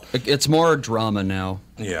 No. It's more drama now.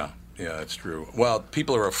 Yeah, it's true. Well,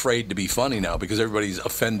 people are afraid to be funny now because everybody's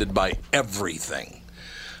offended by everything.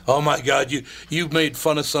 Oh my God, you made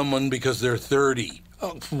fun of someone because they're 30.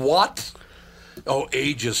 Oh, what? Oh,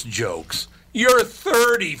 ageist jokes. You're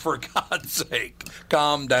 30, for God's sake.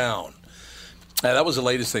 Calm down. That was the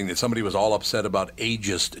latest thing, that somebody was all upset about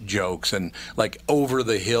ageist jokes and like over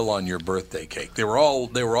the hill on your birthday cake. They were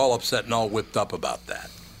all upset and all whipped up about that.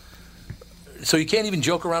 So you can't even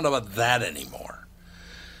joke around about that anymore.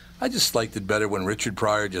 I just liked it better when Richard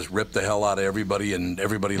Pryor just ripped the hell out of everybody and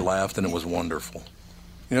everybody laughed and it was wonderful.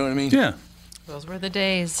 You know what I mean? Yeah. Those were the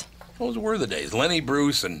days. Those were the days. Lenny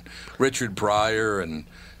Bruce and Richard Pryor and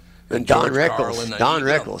And Don George Rickles. Carlin. Don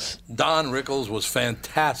Rickles. Don Rickles was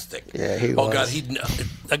fantastic. Yeah, he Oh was. God,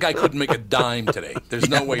 that guy couldn't make a dime today. There's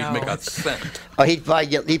no way he'd make a cent. Oh, he'd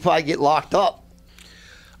probably get locked up.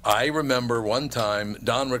 I remember one time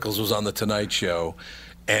Don Rickles was on the Tonight Show,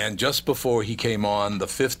 and just before he came on, The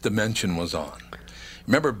Fifth Dimension was on.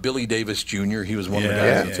 Remember Billy Davis Jr.? He was one of the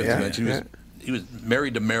guys in The Fifth Dimension. He was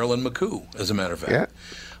married to Marilyn McCoo, as a matter of fact. Yeah.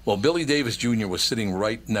 Well, Billy Davis Jr. was sitting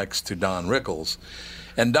right next to Don Rickles,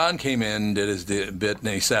 and Don came in, did his bit, and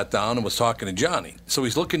he sat down and was talking to Johnny. So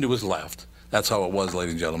he's looking to his left. That's how it was,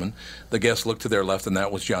 ladies and gentlemen. The guests looked to their left, and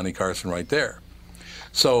that was Johnny Carson right there.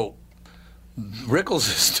 So Rickles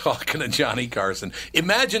is talking to Johnny Carson.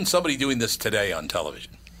 Imagine somebody doing this today on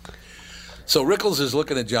television. So Rickles is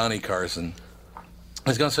looking at Johnny Carson.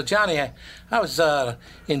 He's going, so Johnny, I was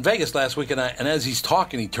in Vegas last week, and as he's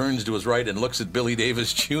talking, he turns to his right and looks at Billy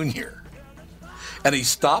Davis Jr. And he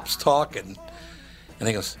stops talking, and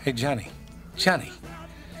he goes, hey, Johnny,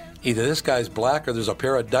 Either this guy's black or there's a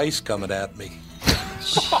pair of dice coming at me.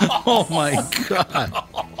 Oh, my God.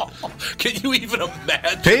 Can you even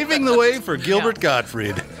imagine? Paving the way for Gilbert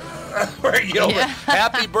Gottfried. Gilbert. Yeah.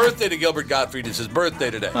 Happy birthday to Gilbert Gottfried. It's his birthday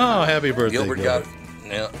today. Oh, happy birthday, Gilbert.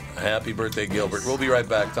 Yeah, happy birthday, Gilbert. We'll be right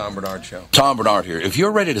back. Tom Bernard Show. Tom Bernard here. If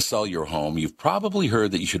you're ready to sell your home, you've probably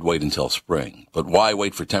heard that you should wait until spring. But why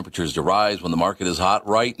wait for temperatures to rise when the market is hot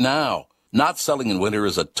right now? Not selling in winter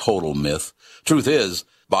is a total myth. Truth is,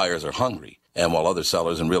 buyers are hungry. And while other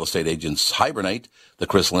sellers and real estate agents hibernate, the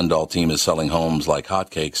Chris Lindahl team is selling homes like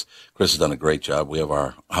hotcakes. Chris has done a great job. We have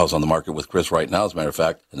our house on the market with Chris right now, as a matter of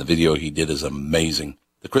fact, and the video he did is amazing.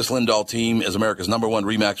 The Chris Lindahl team is America's #1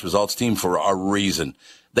 RE/MAX results team for a reason.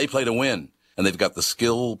 They play to win, and they've got the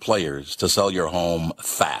skilled players to sell your home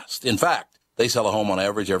fast. In fact, they sell a home on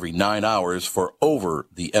average every 9 hours for over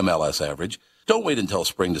the MLS average. Don't wait until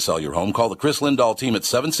spring to sell your home. Call the Chris Lindahl team at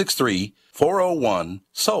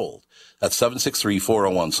 763-401-SOLD. That's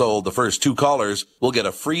 763-401-SOLD. The first 2 callers will get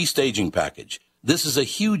a free staging package. This is a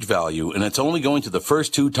huge value, and it's only going to the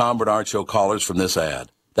first 2 Tom Bernard Show callers from this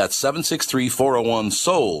ad. That's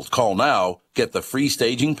 763-401-SOLD. Call now, get the free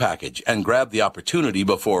staging package, and grab the opportunity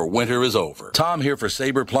before winter is over. Tom here for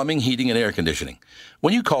Sabre Plumbing, Heating, and Air Conditioning.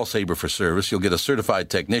 When you call Sabre for service, you'll get a certified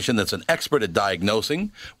technician that's an expert at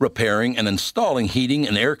diagnosing, repairing, and installing heating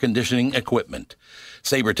and air conditioning equipment.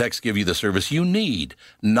 Sabre Techs give you the service you need,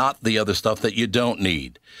 not the other stuff that you don't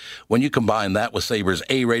need. When you combine that with Sabre's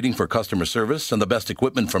A rating for customer service and the best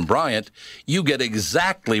equipment from Bryant, you get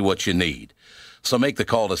exactly what you need. So make the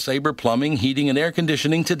call to Sabre Plumbing, Heating, and Air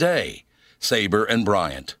Conditioning today. Sabre and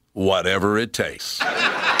Bryant, whatever it takes.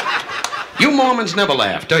 You Mormons never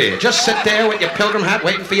laugh, do you? Just sit there with your pilgrim hat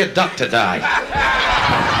waiting for your duck to die.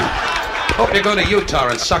 Hope you go to Utah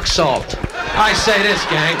and suck salt. I say this,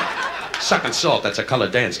 gang. Sucking salt, that's a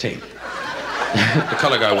colored dance team. The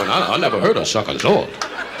color guy went, I never heard of sucking salt.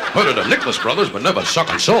 Heard of the Nicholas brothers, but never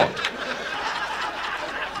sucking salt.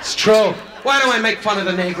 It's true. Why do I make fun of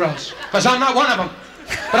the Negroes? Because I'm not one of them.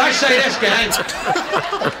 But I say this, gang.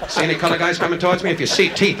 See any color guys coming towards me? If you see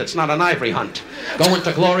teeth, it's not an ivory hunt. Go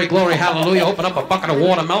into glory, glory, hallelujah, open up a bucket of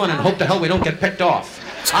watermelon and hope to hell we don't get picked off.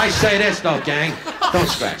 I say this, though, gang. Don't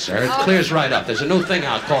scratch, sir. It clears right up. There's a new thing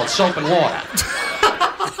out called soap and water.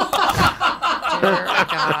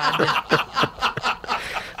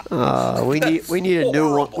 We need a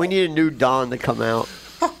new one. We need a new Don to come out.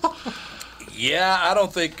 Yeah, I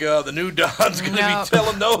don't think the new Don's going to be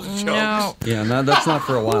telling those jokes. Yeah, no, that's not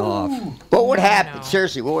for a while off. What would happen?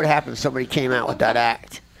 Seriously, what would happen if somebody came out with that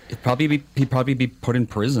act? He'd probably be put in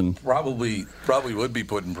prison. Probably would be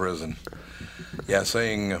put in prison. Yeah,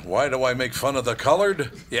 saying, why do I make fun of the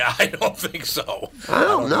colored? Yeah, I don't think so. I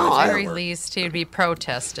don't know. At the very least, he'd be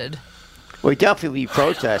protested. Well, he'd definitely be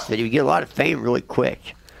protested. He'd get a lot of fame really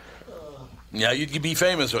quick. Yeah, you'd be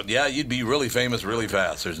famous. Yeah, you'd be really famous really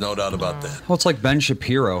fast. There's no doubt about that. Well, it's like Ben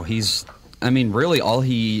Shapiro. Really, all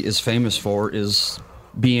he is famous for is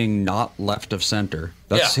being not left of center.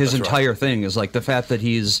 That's his entire thing, is like the fact that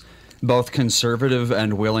he's both conservative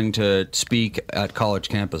and willing to speak at college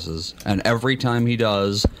campuses. And every time he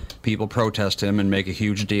does, people protest him and make a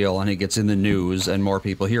huge deal, and he gets in the news, and more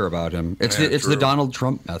people hear about him. It's the Donald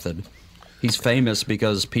Trump method. He's famous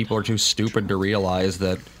because people are too stupid to realize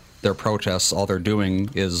that their protests, all they're doing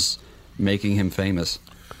is making him famous.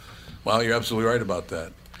 Well, you're absolutely right about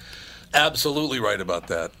that. Absolutely right about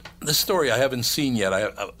that. This story I haven't seen yet.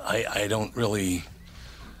 I don't really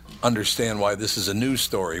understand why this is a news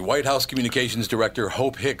story. White House Communications Director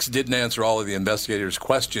Hope Hicks didn't answer all of the investigators'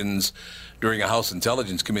 questions during a House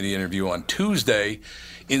Intelligence Committee interview on Tuesday,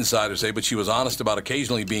 insiders say, but she was honest about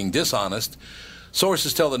occasionally being dishonest.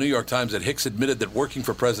 Sources tell the New York Times that Hicks admitted that working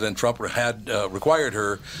for President Trump had required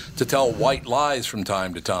her to tell white lies from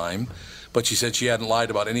time to time, but she said she hadn't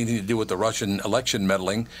lied about anything to do with the Russian election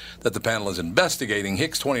meddling that the panel is investigating.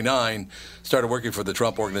 Hicks, 29, started working for the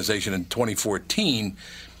Trump Organization in 2014.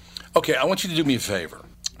 Okay, I want you to do me a favor.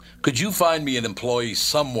 Could you find me an employee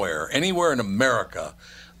somewhere, anywhere in America,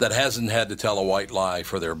 that hasn't had to tell a white lie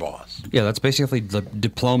for their boss? Yeah, that's basically the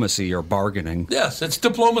diplomacy or bargaining. Yes, it's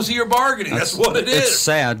diplomacy or bargaining. That's what it is. It's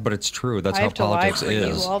sad, but it's true. That's how politics is. I have to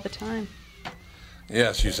lie for you all the time.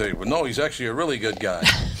 Yes, you say, well, no, he's actually a really good guy.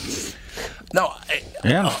 No.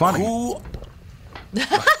 Funny.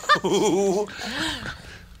 Who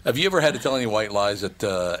have you ever had to tell any white lies at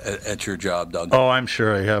your job, Doug? Oh, I'm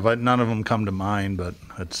sure I have. None of them come to mind, but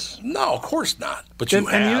it's... No, of course not. But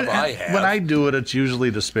I have. When I do it, it's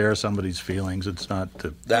usually to spare somebody's feelings. It's not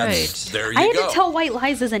to... There you go. I had to tell white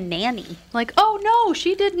lies as a nanny. Like, oh, no,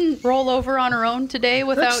 she didn't roll over on her own today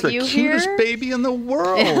without you here. That's the cutest baby in the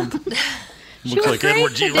world. She Looks was like great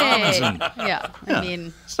Edward G. today. Robinson. Yeah, I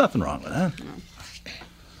mean, There's nothing wrong with that.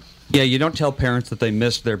 Yeah, you don't tell parents that they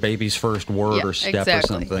missed their baby's first word or step or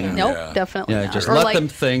something. Nope, definitely Yeah, not. just Or let like- them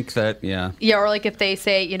think that, yeah. Yeah, or like if they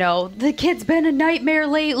say, the kid's been a nightmare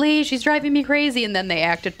lately, she's driving me crazy, and then they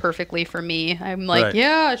acted perfectly for me. I'm like, Right.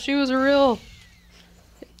 yeah, she was a real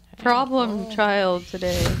problem child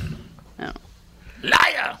today. No.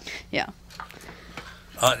 Liar! Yeah.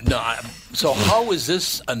 So how is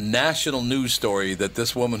this a national news story that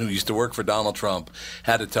this woman who used to work for Donald Trump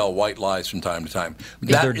had to tell white lies from time to time?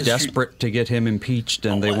 Because they're desperate to get him impeached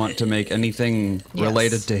and they want to make anything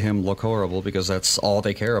related to him look horrible because that's all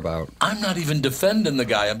they care about. I'm not even defending the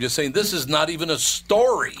guy. I'm just saying this is not even a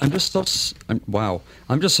story. I'm just so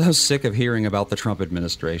I'm just so sick of hearing about the Trump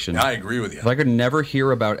administration. I agree with you. If I could never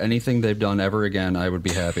hear about anything they've done ever again, I would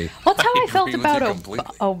be happy. Well, that's how I felt agree with about you completely.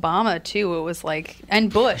 Obama, too. It was like,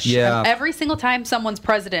 and Bush. Yeah. Every single time someone's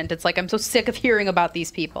president, it's like, I'm so sick of hearing about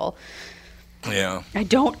these people. Yeah. I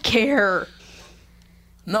don't care.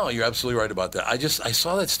 No, you're absolutely right about that. I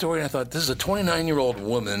saw that story and I thought, this is a 29-year-old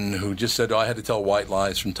woman who just said, I had to tell white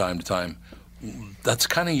lies from time to time. That's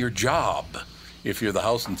kind of your job if you're the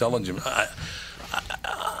House Intelligence.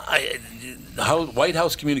 White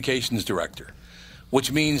House Communications Director,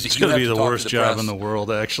 which means It's you going have to be the talk worst the job press. in the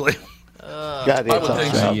world, actually. Gotta be a I would tough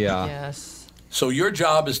think job. so. Yeah. Yes. So your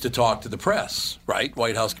job is to talk to the press, right?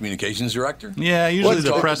 White House Communications Director? Yeah, usually What the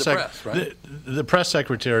talk press, to the press, right? the press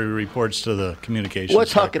secretary reports to the communications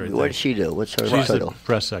What's secretary. Huckabee? What does she do? What's her She's the title?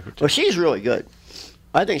 press secretary. Well, she's really good.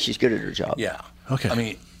 I think she's good at her job. Yeah. Okay. I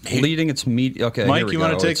mean, Leading its media. Okay, Mike, here we you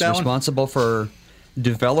wanna go. take It's that one? responsible for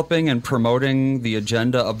developing and promoting the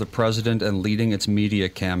agenda of the president and leading its media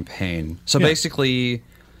campaign. So Yeah. basically,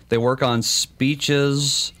 they work on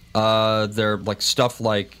speeches. They're like stuff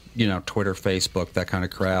like Twitter, Facebook, that kind of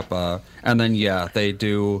crap. And then they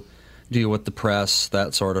deal with the press,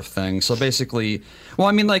 that sort of thing. So basically, well,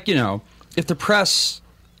 I mean, if the press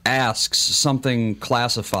asks something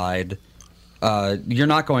classified, you're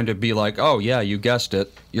not going to be like, oh yeah, you guessed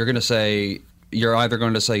it. You're either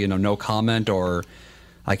going to say, no comment, or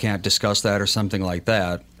I can't discuss that, or something like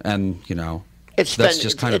that. And that's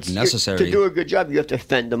just kind of necessary. To do a good job, you have to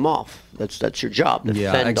fend them off. That's your job, to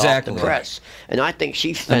fend exactly. off the press. And I think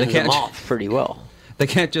she fends them off pretty well. They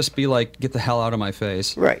can't just be like, get the hell out of my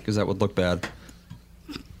face. Right. Because that would look bad.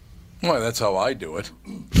 well, that's how I do it.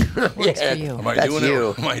 Works for you. Am I That's doing you.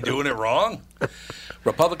 it? Am I doing it wrong?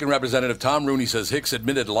 Republican Representative Tom Rooney says Hicks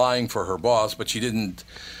admitted lying for her boss, but she didn't.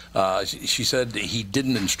 She said he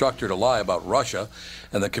didn't instruct her to lie about Russia,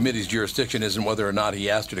 and the committee's jurisdiction isn't whether or not he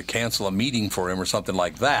asked her to cancel a meeting for him or something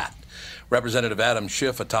like that. Representative Adam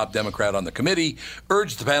Schiff, a top Democrat on the committee,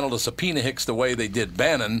 urged the panel to subpoena Hicks the way they did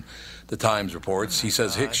Bannon, the Times reports. He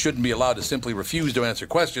says Hicks shouldn't be allowed to simply refuse to answer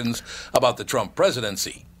questions about the Trump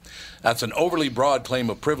presidency. That's an overly broad claim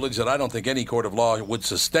of privilege that I don't think any court of law would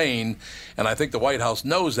sustain, and I think the White House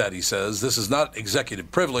knows that, he says. This is not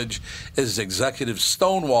executive privilege, it is executive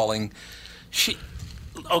stonewalling.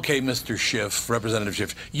 Okay, Mr. Schiff, Representative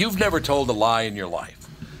Schiff, you've never told a lie in your life.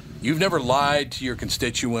 You've never lied to your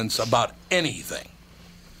constituents about anything.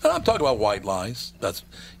 And I'm talking about white lies. That's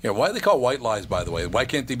why do they call white lies, by the way? Why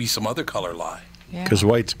can't they be some other color lie? Because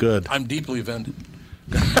white's good. I'm deeply offended.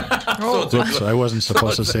 Oops, I wasn't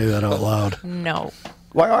supposed to say that out loud. No.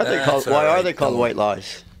 Why are they called? That's Why all are right. they called white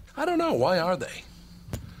lies? I don't know. Why are they?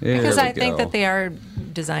 Because I think that they are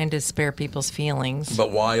designed to spare people's feelings.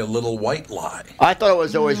 But why a little white lie? I thought it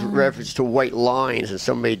was always reference to white lines, and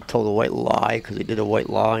somebody told a white lie because they did a white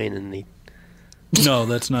line, and they. No,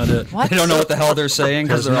 that's not it. They don't know what the hell they're saying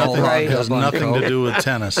because they're all has nothing to do with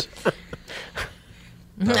tennis.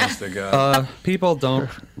 People don't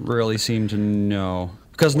really seem to know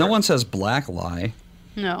because no one says black lie.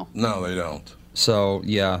 No. No, they don't. So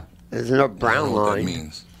yeah, There's no brown What that line.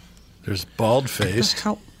 means? There's bald-faced.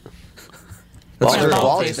 Well, true. there's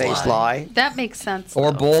bald-faced lie. That makes sense.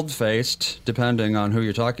 Or though. bold-faced, depending on who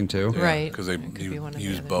you're talking to. Right. Because they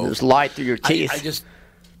use both. There's lie through your teeth.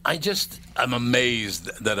 I'm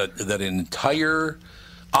amazed that that entire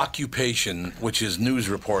occupation, which is news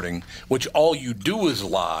reporting, which all you do is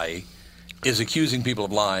lie, is accusing people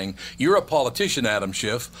of lying. You're a politician, Adam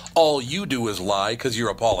Schiff. All you do is lie because you're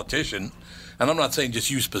a politician. And I'm not saying just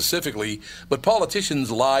you specifically, but politicians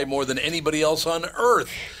lie more than anybody else on earth.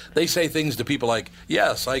 They say things to people like,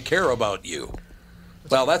 yes, I care about you.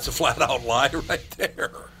 Well, that's a flat-out lie right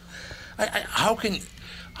there.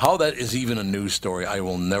 How that is even a news story, I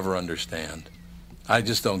will never understand. I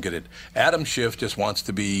just don't get it. Adam Schiff just wants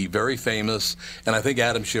to be very famous, and I think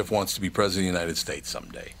Adam Schiff wants to be president of the United States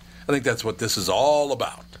someday. I think that's what this is all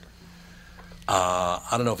about. I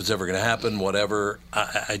don't know if it's ever going to happen, whatever.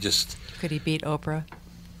 I just... Could he beat Oprah?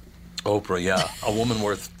 Oprah, yeah. A woman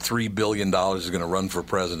worth $3 billion is going to run for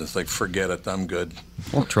president. It's like, forget it, I'm good.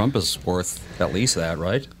 Well, Trump is worth at least that,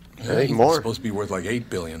 right? Yeah, he's supposed to be worth like $8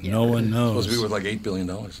 billion. No one knows. Supposed to be worth like $8 billion.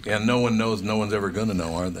 Yeah, no one knows. No one's ever going to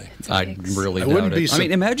know, are they? I really wouldn't doubt be it. I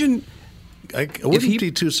mean, imagine... I wouldn't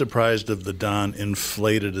be too surprised if the Don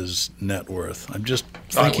inflated his net worth. I'm just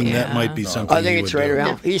thinking that might be something. I think he it's would right do.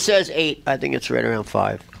 around. He says 8. I think it's right around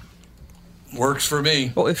 5. Works for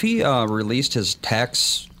me. Well, if he released his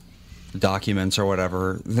tax documents or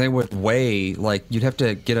whatever, they would weigh, like, you'd have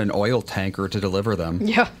to get an oil tanker to deliver them.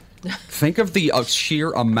 Yeah. Think of the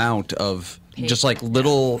sheer amount of just like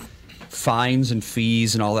little fines and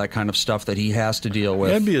fees and all that kind of stuff that he has to deal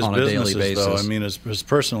with That'd be his on a daily businesses, basis. though. I mean, his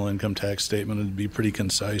personal income tax statement would be pretty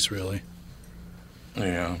concise, really.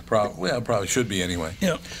 Yeah, probably should be anyway.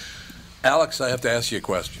 Yeah. Alex, I have to ask you a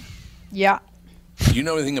question. Yeah. Do you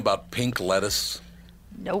know anything about pink lettuce?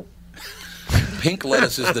 Nope. Pink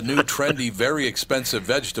lettuce is the new trendy, very expensive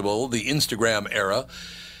vegetable, the Instagram era.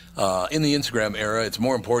 In the Instagram era, it's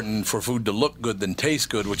more important for food to look good than taste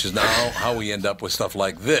good, which is now how we end up with stuff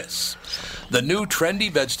like this. The new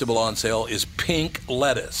trendy vegetable on sale is pink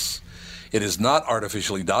lettuce. It is not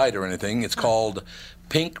artificially dyed or anything. It's called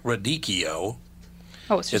pink radicchio.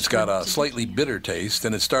 Oh, it's got a slightly bitter taste,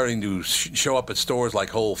 and it's starting to show up at stores like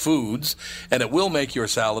Whole Foods, and it will make your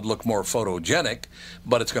salad look more photogenic,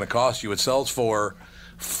 but it's going to cost you. It sells for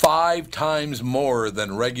 5 times more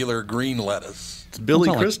than regular green lettuce. It's Billy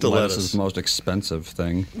It's not Crystal like lettuce. is the most expensive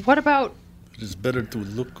thing. What about It is better to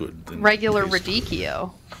look good than regular taste good.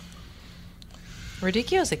 radicchio?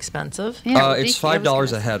 Radicchio's expensive. Yeah, It's radicchio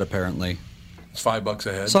 $5 a head, apparently. It's $5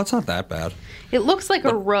 a head. So it's not that bad. It looks like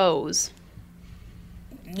a rose.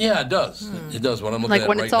 Yeah, it does. It does. What I'm looking Like at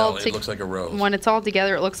when right it's all now, it looks like a rose. When it's all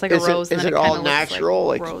together, it looks like Is a rose. it, is and it then all kinda looks natural?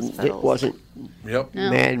 Like Like, rose it petals. wasn't Yep. No.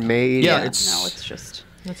 man-made? Yeah, No, it's it's just.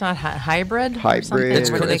 It's not hybrid? Or Hybrid. something?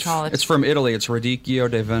 It's What do they call it? It's from Italy. It's Radicchio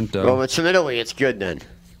de Vento. Well, it's from Italy. It's good then.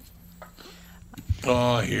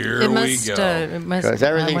 Oh, here It we must, go. it must- Because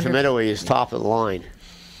everything I from wonder- Italy is top of the line.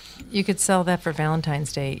 You could sell that for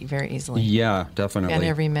Valentine's Day very easily. Yeah, definitely. On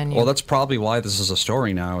every menu. Well, that's probably why this is a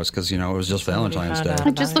story now, is because, it was just Somebody Valentine's found Day. out.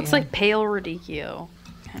 It just looks like pale radicchio.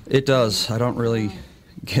 It does. I don't really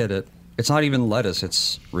get it. It's not even lettuce.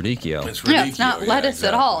 It's radicchio. It's Yeah, it's not radicchio, lettuce exactly.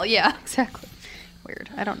 at all. Yeah, exactly. Weird.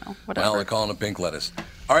 I don't know. Whatever. Well, they're calling it pink lettuce.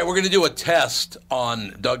 All right, we're going to do a test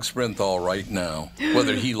on Doug Sprinthal right now,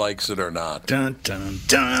 whether he likes it or not. Dun, dun,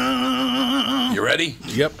 dun. You ready?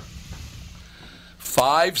 Yep.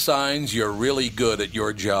 5 signs you're really good at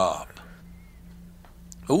your job.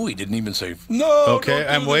 Oh, he didn't even say, no. Okay, don't do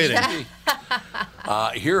I'm this waiting. to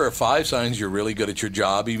me." Here are 5 signs you're really good at your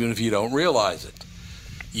job, even if you don't realize it.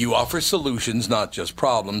 You offer solutions, not just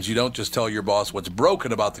problems. You don't just tell your boss what's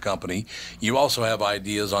broken about the company. You also have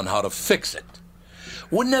ideas on how to fix it.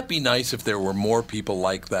 Wouldn't that be nice if there were more people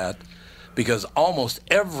like that? Because almost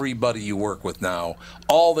everybody you work with now,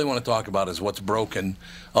 all they want to talk about is what's broken.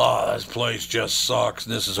 Oh, this place just sucks,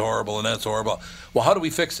 and this is horrible, and that's horrible. Well, how do we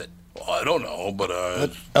fix it? Well, I don't know, but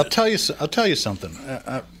I'll tell you something.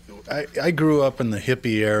 I grew up in the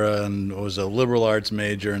hippie era and was a liberal arts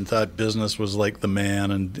major and thought business was like the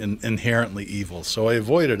man and inherently evil. So I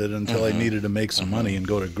avoided it until I needed to make some money and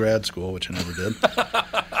go to grad school, which I never did.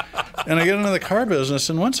 And I got into the car business,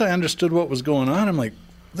 and once I understood what was going on, I'm like,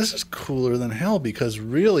 this is cooler than hell, because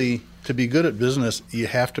really, to be good at business, you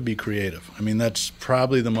have to be creative. I mean, that's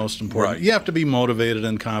probably the most important. Right. You have to be motivated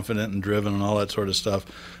and confident and driven and all that sort of stuff.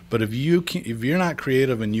 But if you're not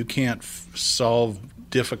creative and you can't solve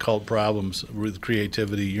difficult problems with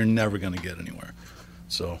creativity, you're never going to get anywhere.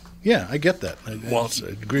 So, yeah, I get that. I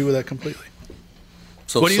agree with that completely.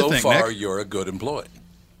 so what do you think, far Nick? you're a good employee.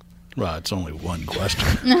 Well, it's only one question.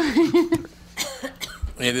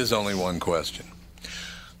 It is only one question.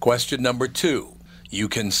 Question number 2. You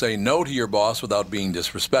can say no to your boss without being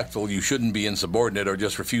disrespectful. You shouldn't be insubordinate or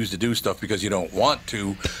just refuse to do stuff because you don't want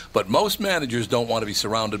to. But most managers don't want to be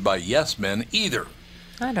surrounded by yes men either.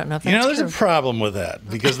 I don't know if that's There's true. a problem with that,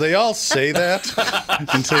 because they all say that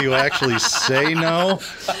until you actually say no.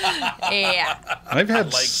 Yeah. I've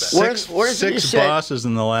had six bosses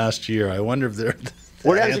in the last year. I wonder if they're...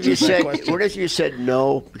 What if you said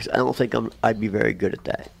no? Because I don't think I'd be very good at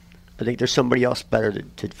that. I think there's somebody else better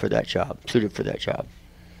for that job, suited for that job.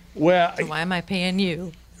 Well, So why am I paying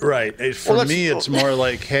you? right. For me, it's more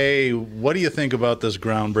like, hey, what do you think about this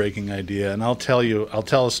groundbreaking idea? And I'll tell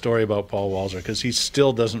a story about Paul Walzer, because he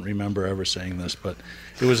still doesn't remember ever saying this, but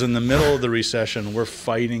it was in the middle of the recession. We're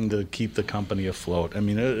fighting to keep the company afloat. I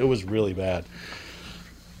mean, it was really bad.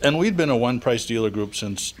 And we'd been a one-price dealer group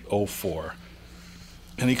since '04.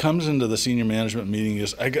 And he comes into the senior management meeting and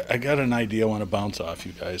goes, I got an idea I want to bounce off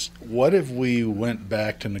you guys. What if we went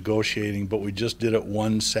back to negotiating, but we just did it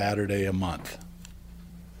one Saturday a month?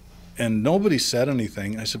 And nobody said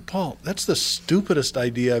anything. I said, Paul, that's the stupidest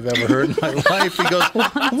idea I've ever heard in my life. He goes,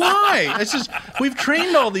 why? I said, we've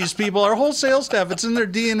trained all these people, our whole sales staff, it's in their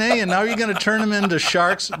DNA, and now you're going to turn them into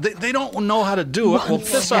sharks? They don't know how to do it. We'll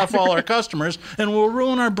piss off all our customers, and we'll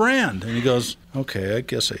ruin our brand. And he goes, okay, I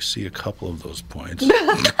guess I see a couple of those points. And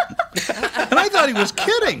I thought he was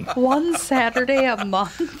kidding. One Saturday a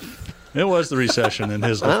month. It was the recession in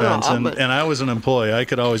his defense, and I was an employee. I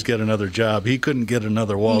could always get another job. He couldn't get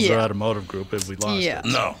another Walser Automotive Group if we lost it.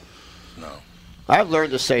 No. I've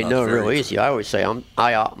learned to say no real easy. I always say I'm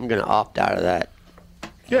going to opt out of that.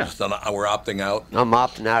 Yeah. We're opting out. I'm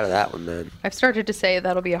opting out of that one, man. I've started to say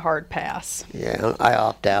that'll be a hard pass. Yeah, I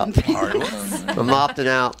opt out. Hard one. I'm opting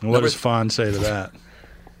out. And what does Fawn say to that?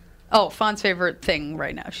 Oh, Fawn's favorite thing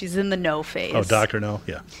right now. She's in the no phase. Oh, Dr. No?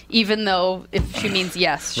 Yeah. Even though if she means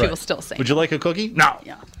yes, she will still say Would you like a cookie? No.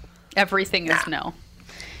 Yeah. Everything is no.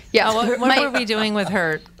 Yeah. What were we doing with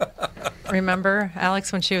her? Remember,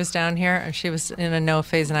 Alex, when she was down here, and she was in a no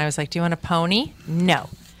phase, and I was like, do you want a pony? No.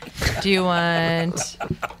 Do you want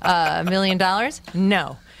 $1 million?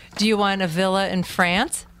 No. Do you want a villa in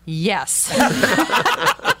France? Yes.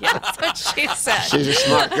 Yeah, that's what she said. She's a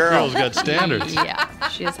smart girl. Girl's got standards. Yeah,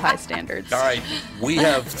 she has high standards. All right, we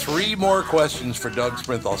have 3 more questions for Doug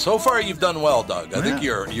Sprinthal. So far, you've done well, Doug. I think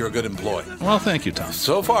you're a good employee. Well, thank you, Tom.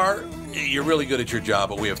 So far, you're really good at your job,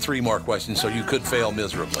 but we have 3 more questions, so you could fail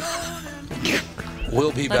miserably.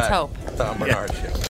 We'll be back. Let's hope. Tom Bernard Show.